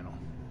YouTube channel.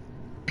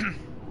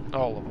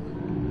 All of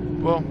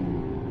them. Well,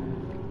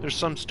 there's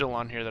some still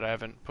on here that I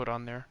haven't put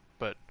on there,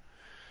 but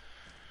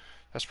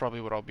that's probably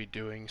what I'll be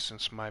doing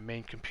since my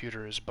main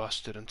computer is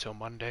busted until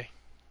Monday.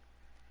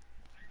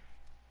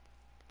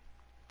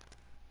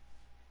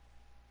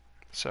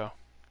 So,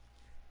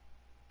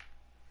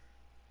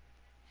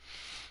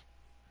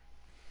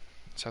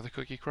 that's how the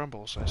cookie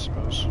crumbles, I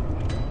suppose.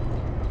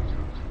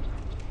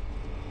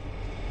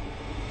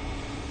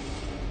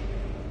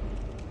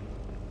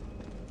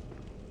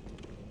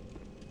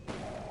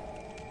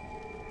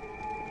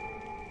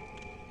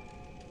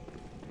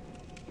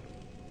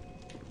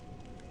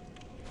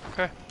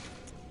 Okay.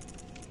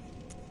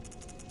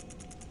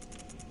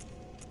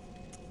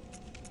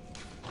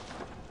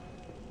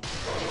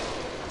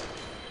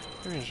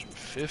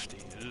 350.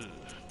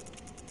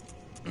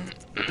 Ugh.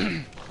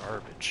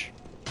 Garbage.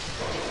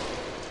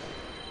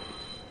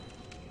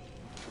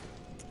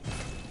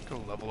 Go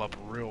level up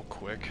real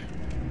quick.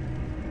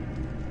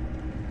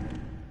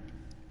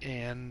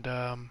 And,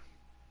 I'll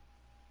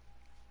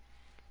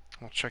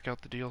check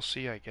out the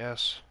DLC, I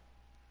guess.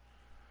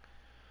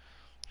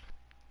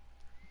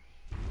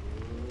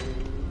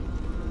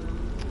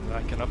 And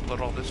I can upload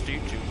all this to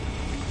YouTube.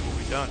 We'll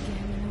be done.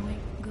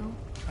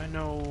 I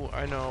know.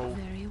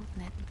 Very well.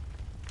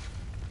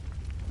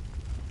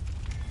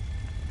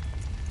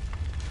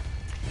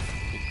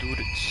 You do it.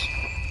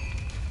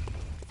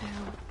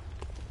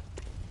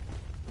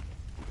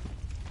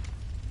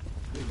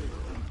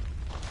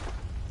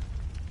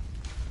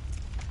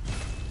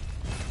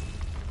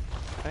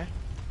 Okay.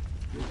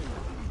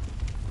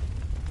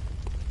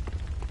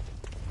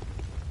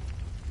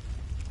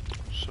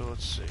 So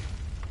let's see.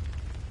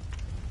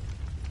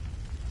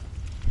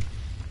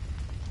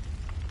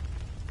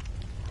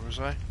 Where was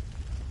I?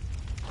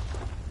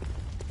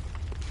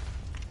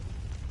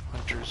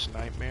 Hunter's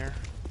Nightmare.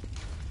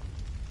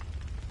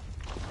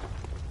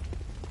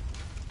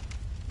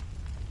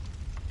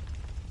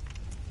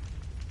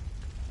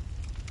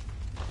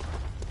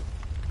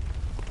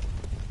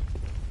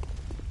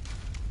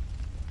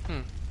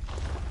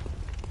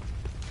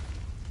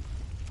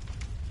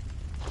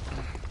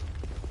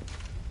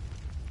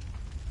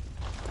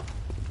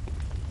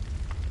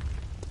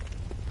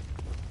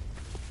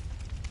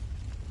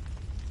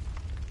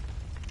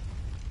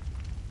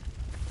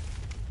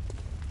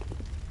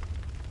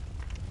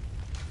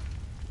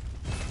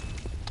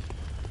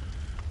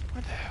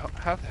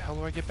 How the hell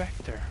do I get back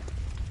there?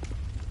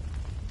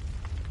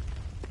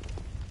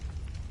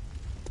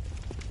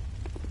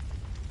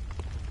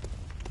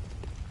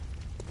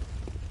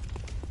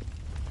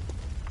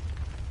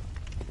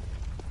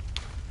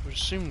 I would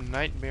assume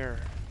Nightmare.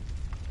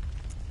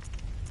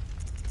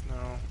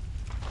 No.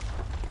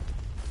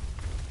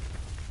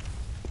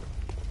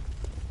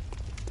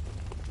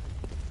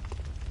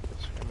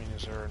 So, I mean,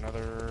 is there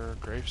another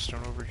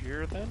gravestone over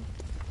here then?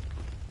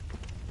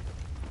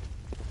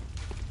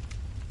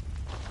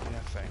 Yeah,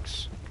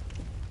 thanks.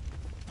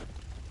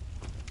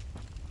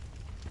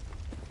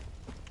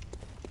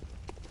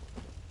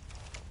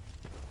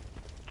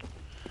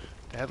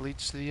 That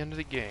leads to the end of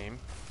the game.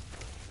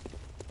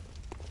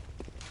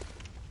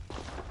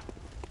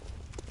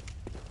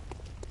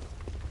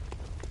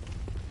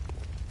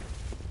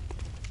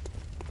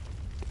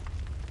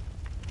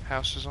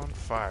 House is on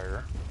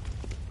fire.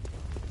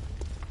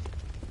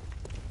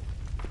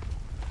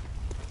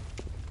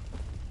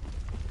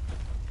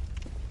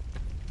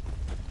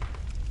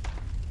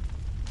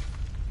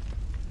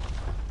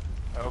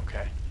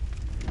 Okay.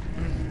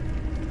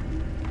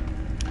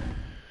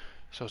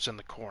 So it's in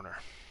the corner.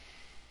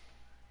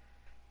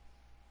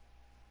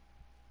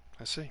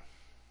 I see.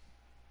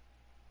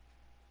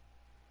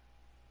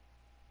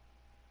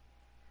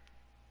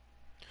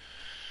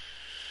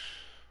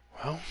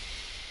 Well,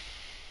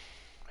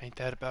 ain't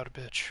that about a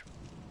bitch?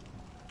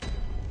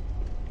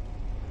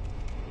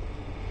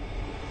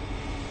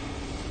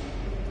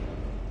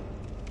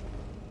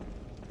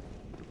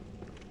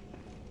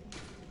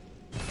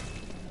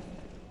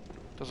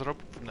 Does it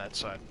open from that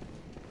side?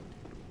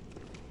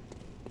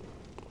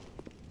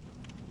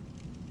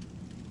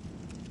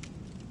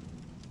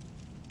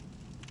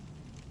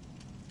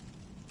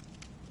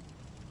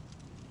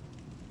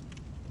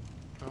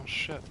 Oh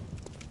shit.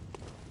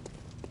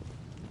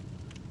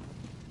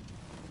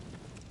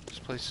 This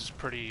place is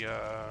pretty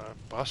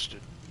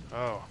busted.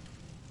 Oh.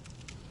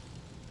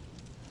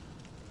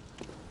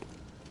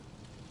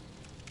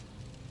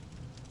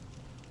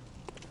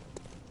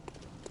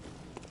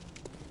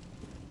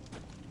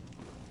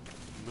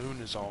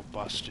 Moon is all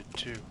busted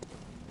too.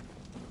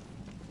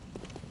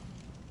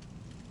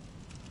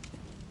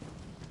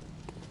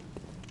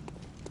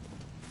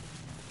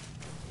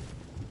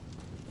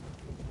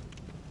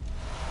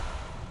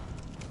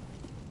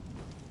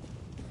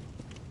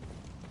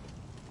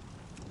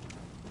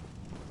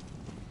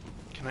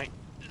 Can I? No.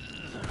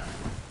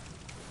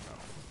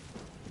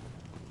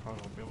 I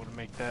won't be able to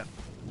make that.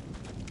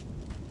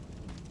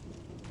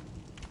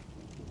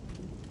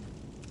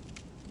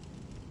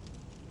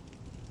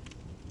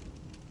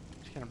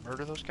 Gonna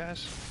murder those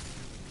guys?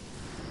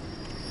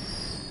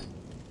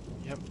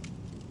 Yep.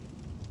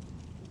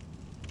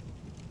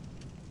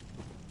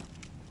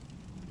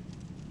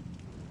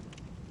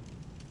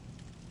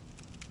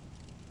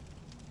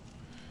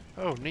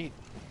 Oh, neat.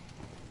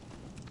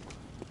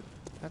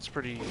 That's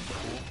pretty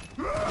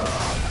cool.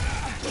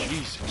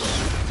 Jesus.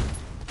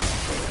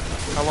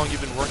 How long you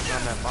been working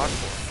on that mod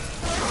for?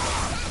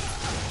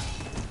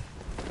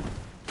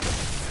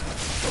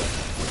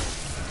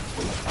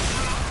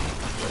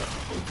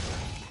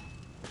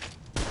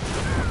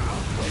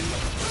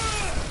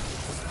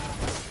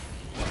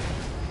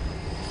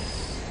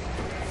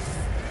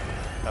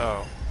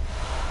 Oh.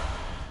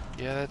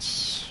 Yeah,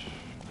 that's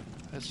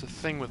the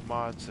thing with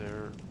mods.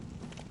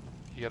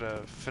 You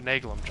gotta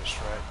finagle them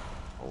just right.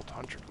 Old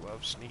hunter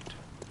gloves, neat.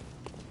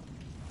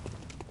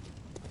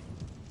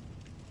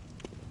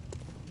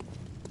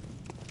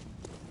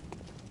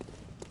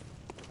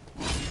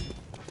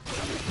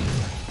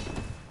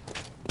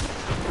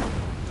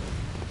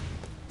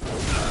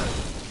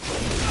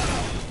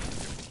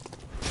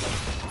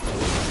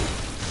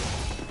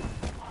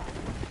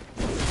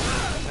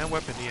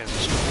 weapon he has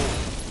is cool.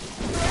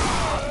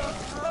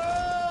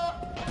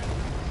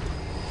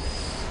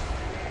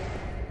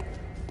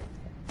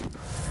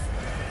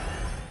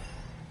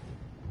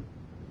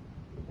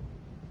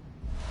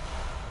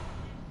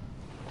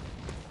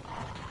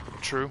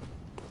 True.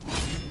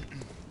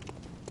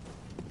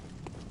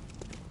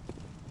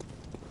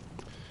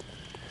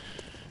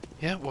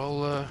 Yeah,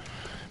 well,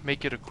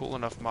 make it a cool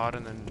enough mod,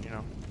 and then, you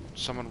know,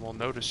 someone will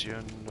notice you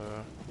and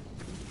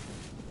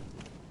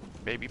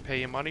maybe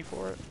pay you money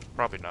for it.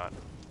 Probably not.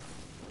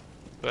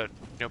 But,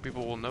 you know,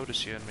 people will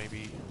notice you and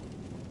maybe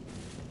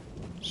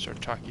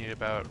start talking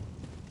about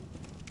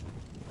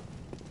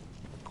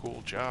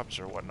cool jobs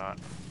or whatnot.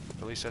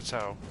 At least that's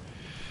how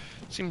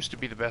seems to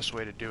be the best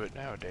way to do it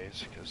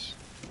nowadays, because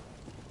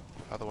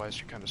otherwise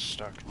you're kind of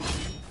stuck.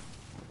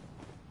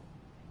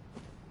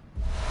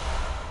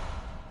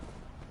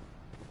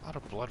 A lot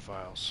of blood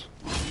vials.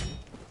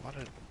 A lot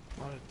of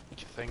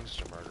things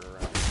to murder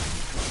around.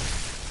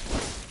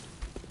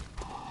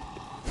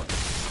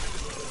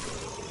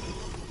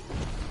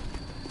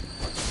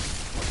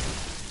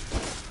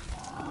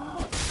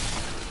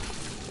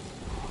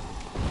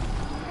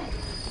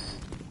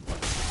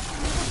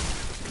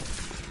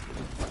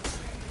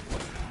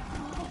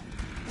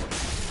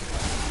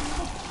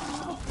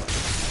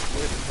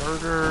 Get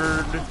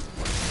murdered.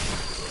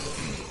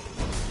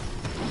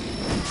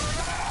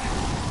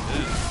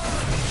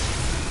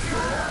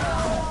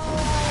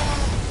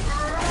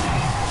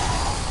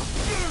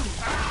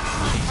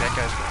 That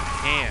guy's going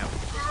ham.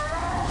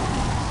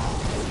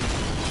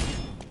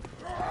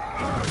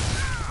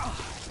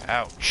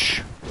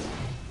 Ouch.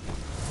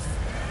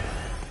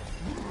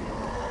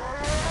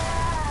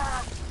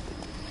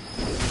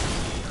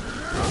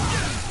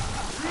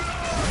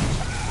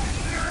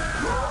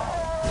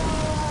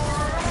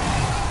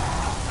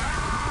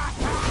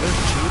 There's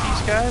two of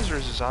these guys, or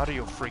is his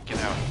audio freaking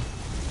out?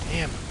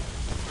 Damn. It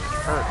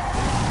hurt.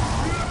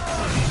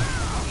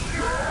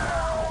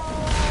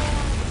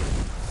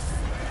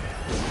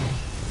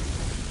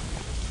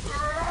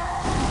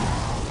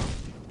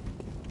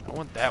 I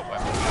want that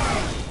weapon.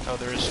 Oh,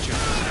 there is two of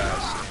these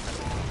guys.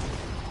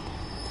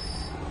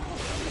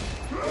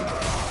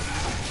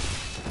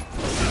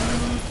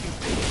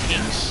 You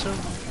piece of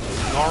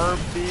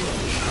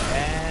garbage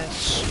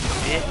ass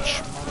bitch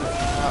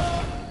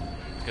motherfucker.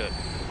 Good.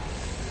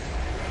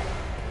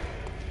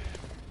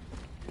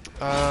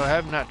 I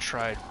have not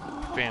tried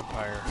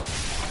vampire. I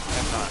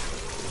have not.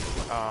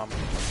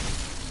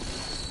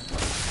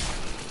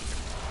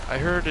 I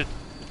heard it.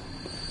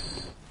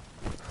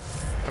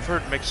 I've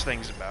heard mixed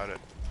things about it.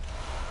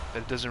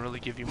 That it doesn't really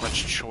give you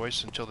much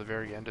choice until the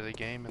very end of the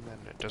game, and then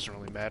it doesn't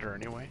really matter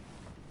anyway.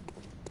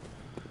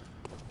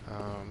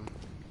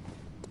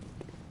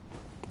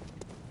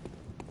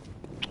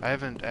 I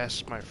haven't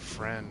asked my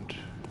friend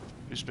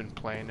who's been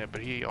playing it,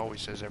 but he always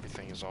says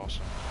everything is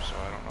awesome. So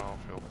I don't know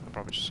if he'll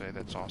probably just say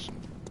that's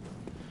awesome.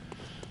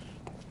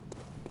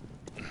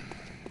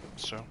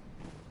 So,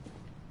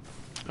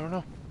 I don't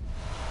know.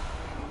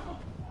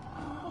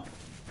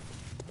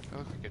 I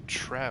look like a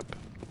trap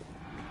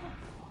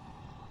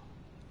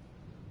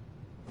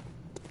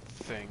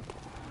thing.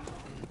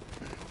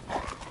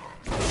 Oh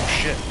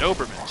shit,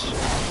 Dobermans.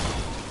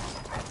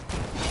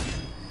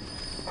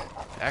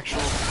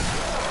 Actual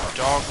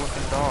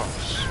dog-looking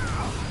dogs.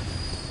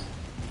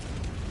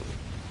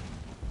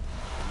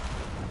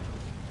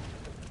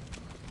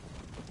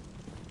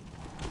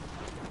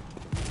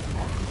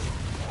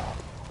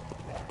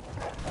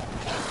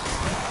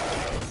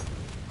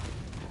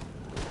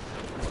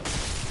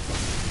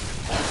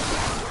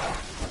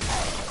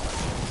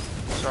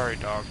 Sorry,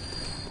 dog.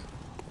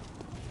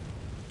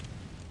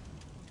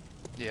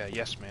 Yeah,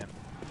 yes, man.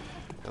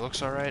 It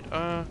looks alright.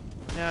 Yeah,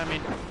 I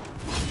mean,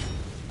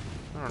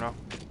 I don't know.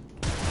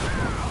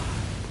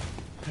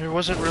 There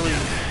wasn't really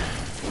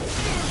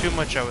too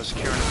much I was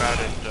caring about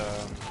at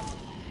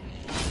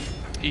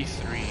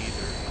E3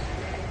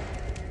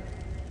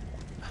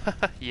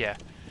 either. Yeah,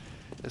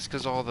 it's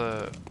because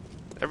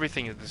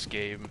everything in this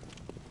game,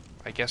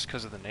 I guess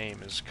because of the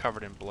name, is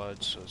covered in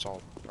blood, so it's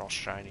all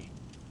shiny.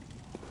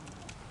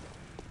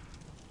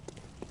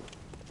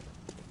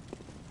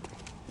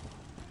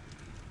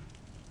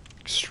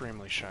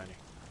 Extremely shiny.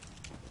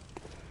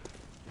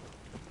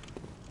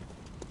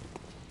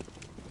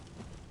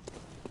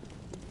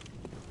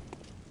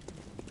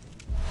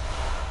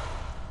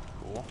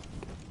 Cool.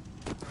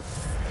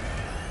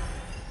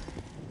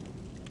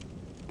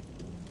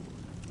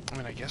 I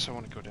mean, I guess I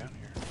want to go down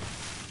here.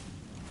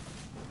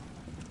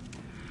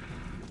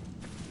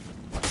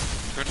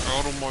 Get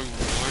out of my way,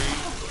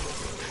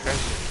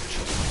 peasant.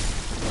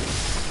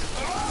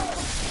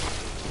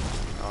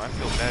 Oh, I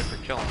feel bad for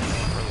killing him.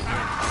 I'm really doing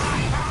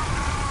it.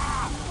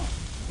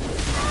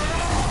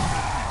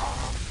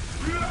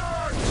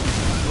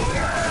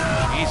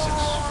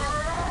 Jesus.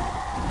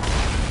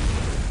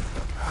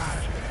 God,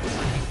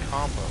 freaking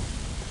combo.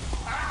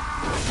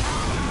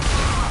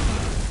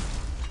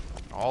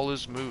 All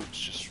his moves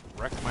just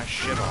wreck my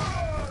shit off.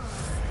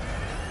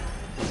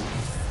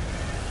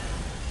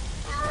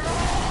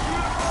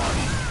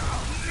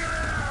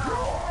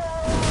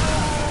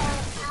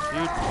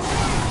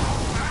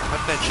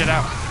 Cut that shit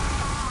out.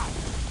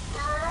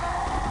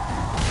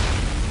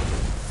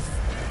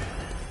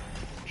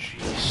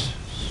 Jesus.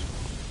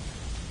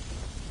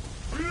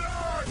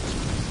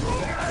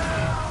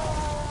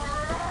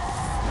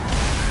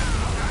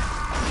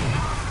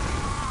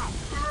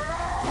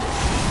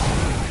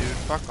 Dude,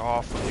 fuck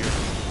off with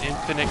your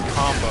infinite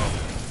combo.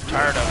 I'm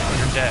tired of it.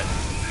 You're dead.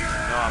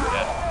 No, I'm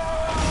dead.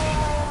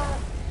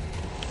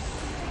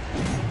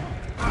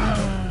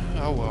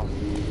 Oh well.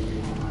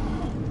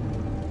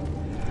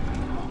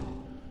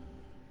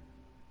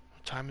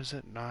 What time is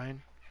it?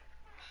 9?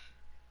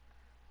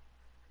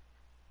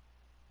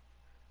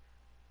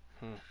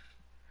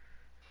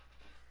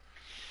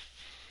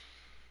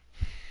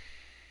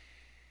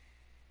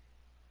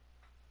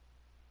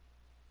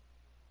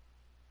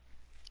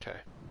 Okay.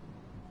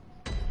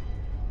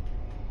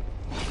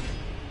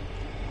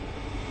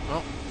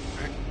 Well,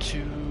 back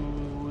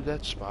to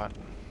that spot.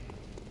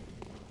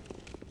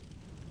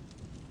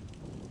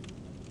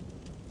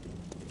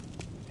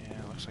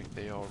 Yeah, looks like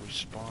they all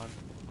respawn.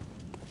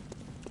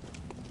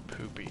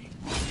 Poopy.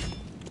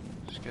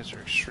 These guys are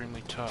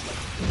extremely tough.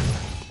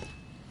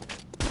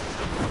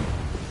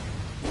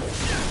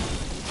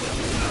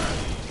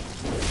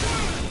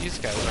 These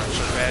guys aren't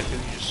so bad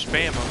because you just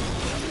spam them.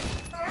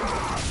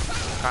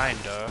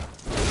 Kinda.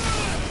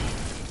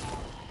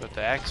 But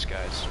the axe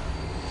guys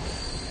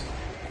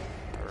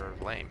are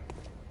lame.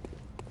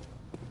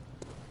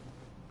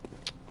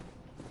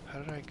 How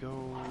did I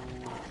go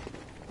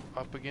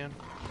up again?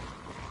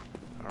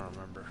 I don't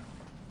remember.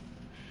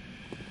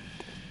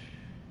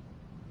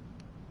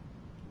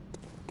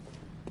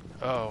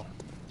 Oh,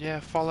 yeah,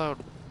 Fallout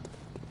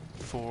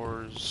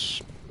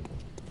 4's...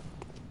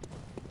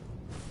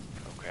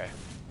 okay.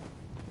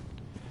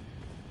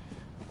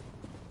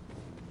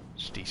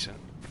 It's decent.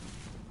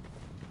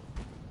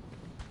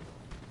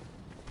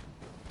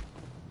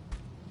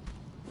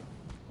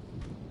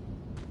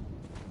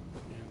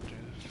 And do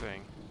the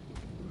thing.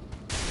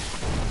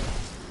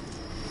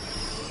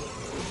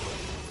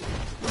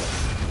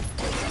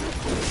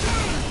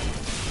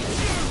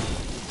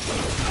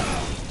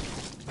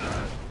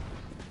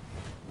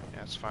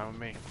 That's fine with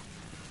me.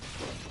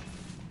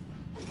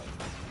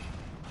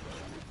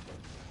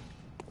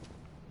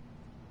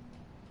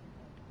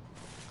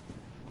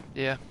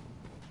 Yeah,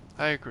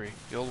 I agree.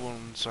 The old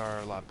ones are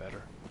a lot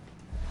better.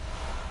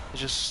 It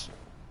just...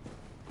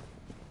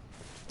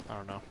 I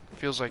don't know. It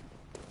feels like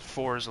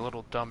 4 is a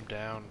little dumbed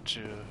down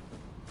to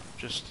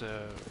just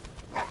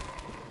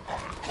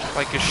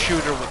like a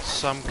shooter with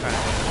some kind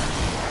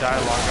of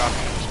dialogue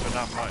options, but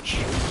not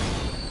much.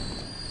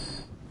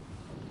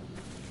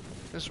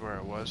 This is where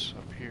I was,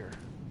 up here.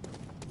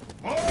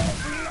 Come on.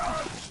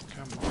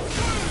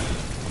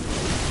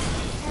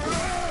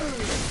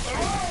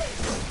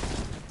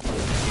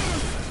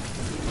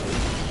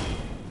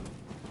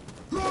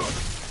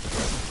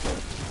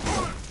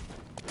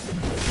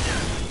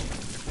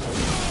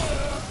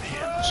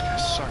 Man, those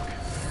guys suck.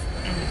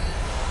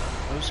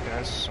 Those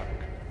guys suck.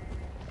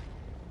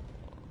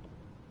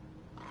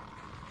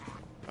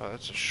 Oh,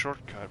 that's a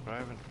shortcut, but I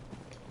haven't...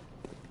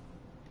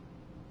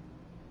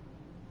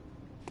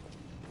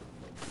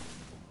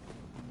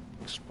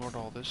 explored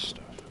all this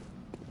stuff.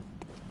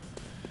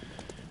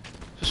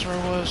 Is this where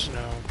I was?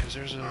 No, because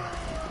there's a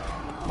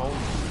boulder.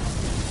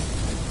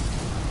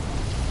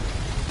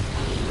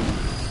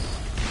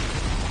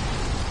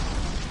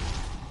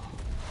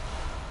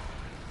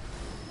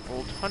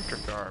 Old hunter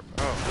garb.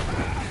 Oh.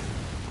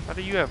 How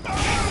do you have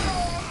much?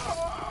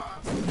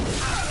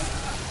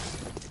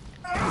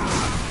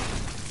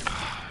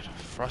 God,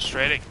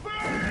 frustrating.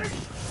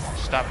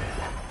 Stop it.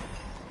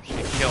 Just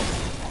get killed.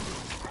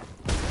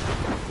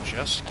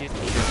 Just get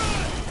killed.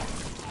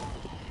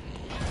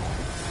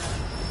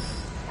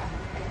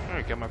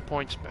 Alright, got my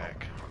points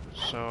back.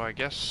 So I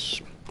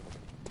guess...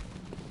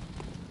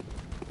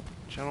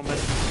 gentlemen,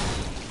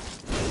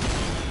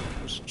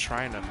 I was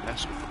trying to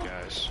mess with you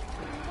guys.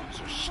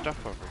 There's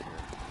stuff over here.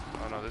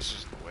 Oh no, this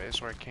is the way. This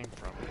is where I came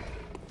from.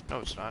 No,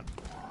 it's not.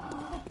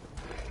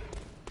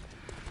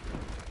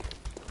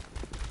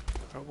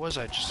 Where was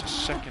I just a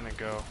second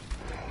ago?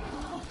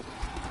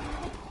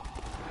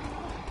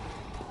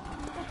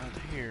 Out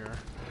here.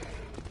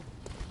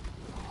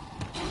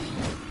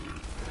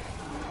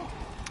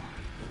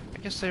 I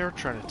guess they are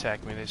trying to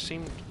attack me. They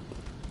seemed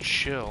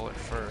chill at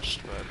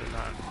first, but they're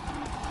not.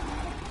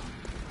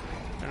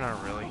 They're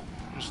not really.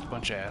 Just a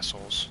bunch of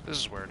assholes. This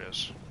is where it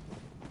is.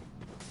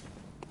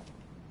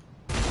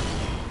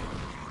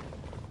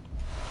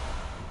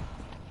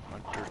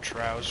 Hunter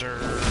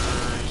trousers.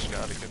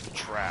 Gotta get the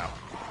trout.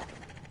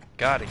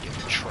 Gotta get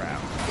the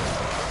trout.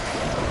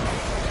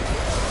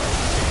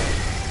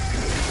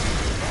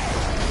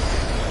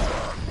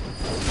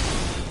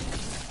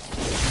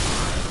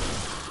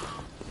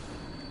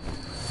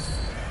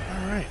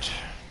 Alright.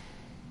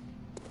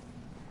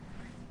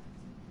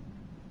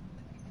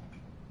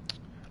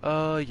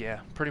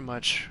 Yeah, pretty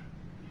much.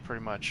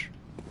 Pretty much.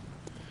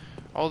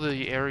 All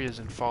the areas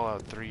in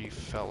Fallout 3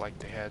 felt like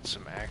they had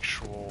some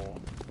actual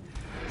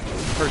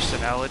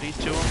personality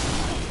to them.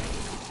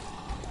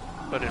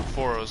 But in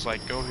 4 it was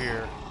like, go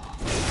here,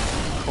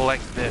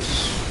 collect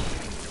this,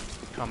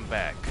 come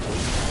back.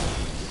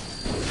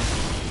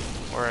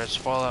 Whereas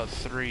Fallout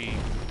 3,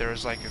 there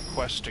was like a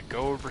quest to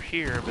go over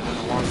here, but then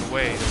along the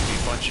way there'd be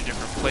a bunch of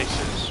different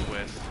places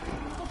with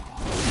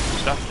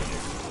stuff to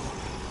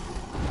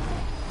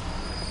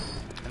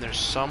do. And there's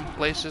some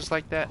places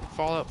like that in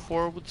Fallout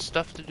 4 with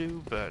stuff to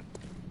do, but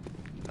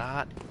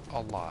not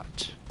a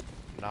lot.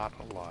 Not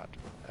a lot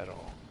at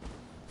all.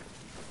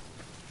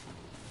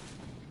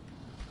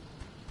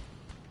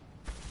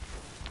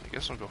 I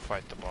guess I'll go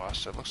fight the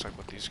boss. It looks like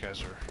what these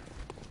guys are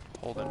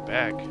holding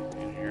back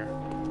in here.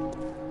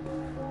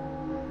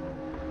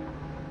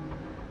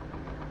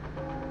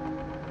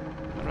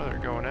 I know they're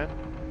going in.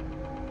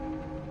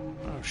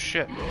 Oh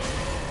shit.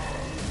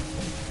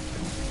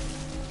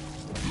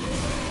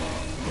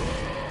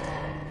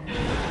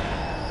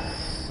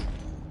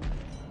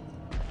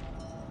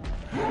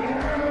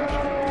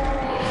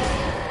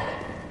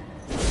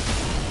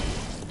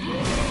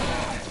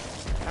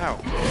 Ow.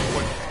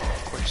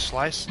 Quick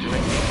slice. Did I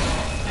get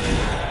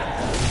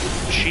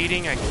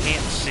cheating? I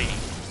can't see.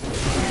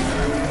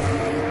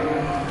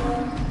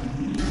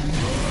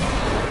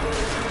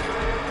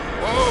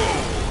 Whoa!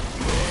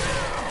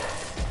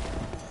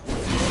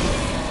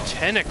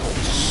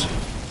 Tentacles.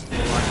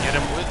 I'll get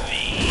him with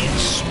the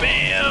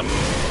spam.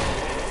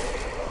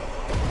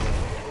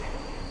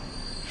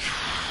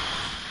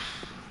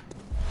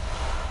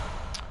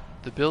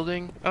 The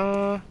building,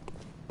 the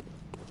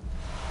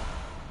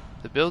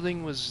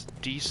building was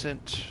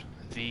decent.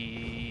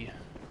 The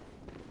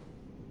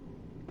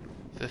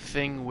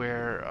thing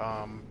where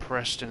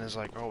Preston is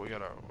like, oh,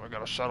 I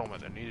got a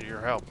settlement. I needed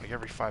your help. Like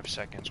every 5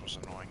 seconds was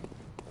annoying.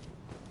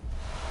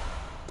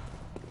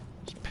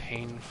 It's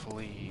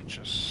painfully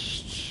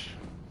just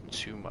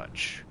too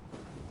much.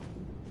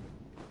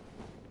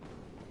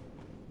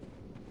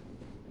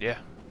 Yeah,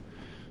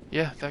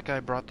 that guy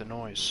brought the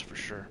noise for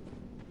sure.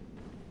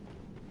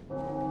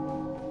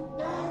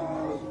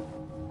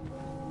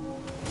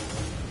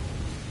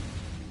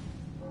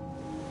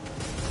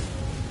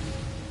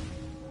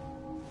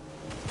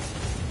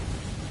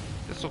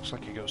 This looks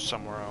like it goes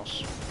somewhere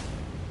else.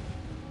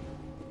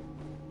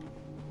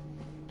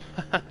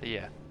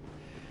 Yeah,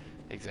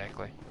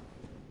 exactly.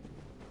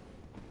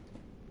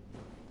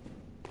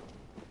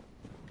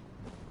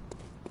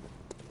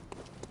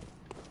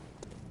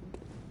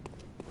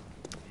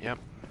 Yep,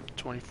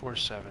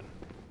 24/7.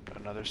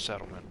 Another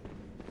settlement.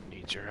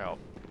 Needs your help.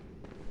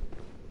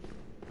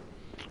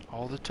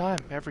 All the time,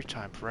 every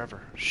time,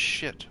 forever.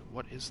 Shit,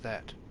 what is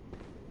that?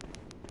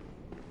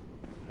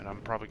 And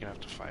I'm probably gonna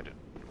have to fight it.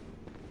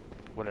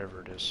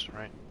 Whatever it is,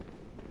 right?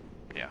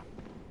 Yeah.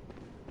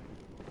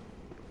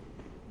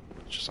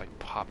 It just like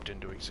popped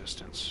into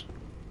existence.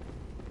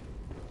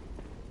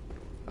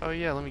 Oh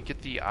yeah, let me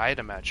get the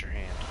item at your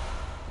hand.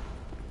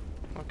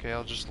 Okay,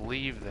 I'll just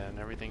leave then.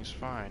 Everything's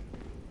fine.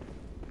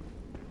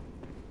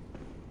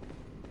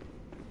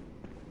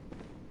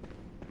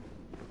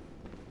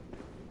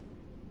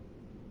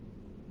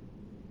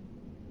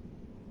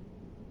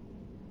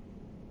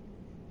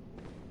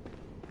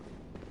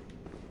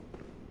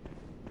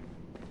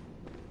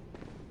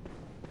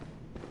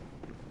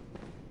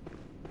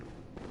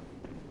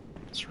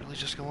 It's really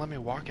just gonna let me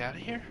walk out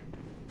of here?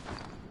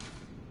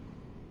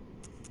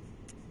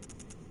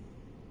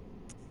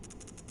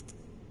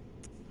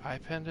 Eye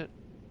pendant?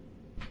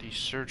 The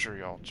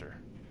surgery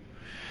altar.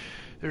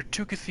 There are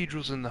 2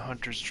 cathedrals in the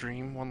Hunter's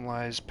Dream. One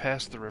lies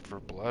past the River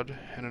of Blood,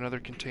 and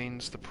another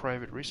contains the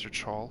private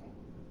research hall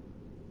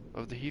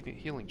of the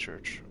Healing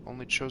Church.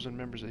 Only chosen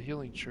members of the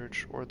Healing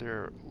Church or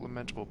their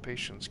lamentable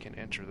patients can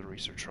enter the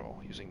research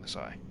hall using this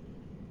eye.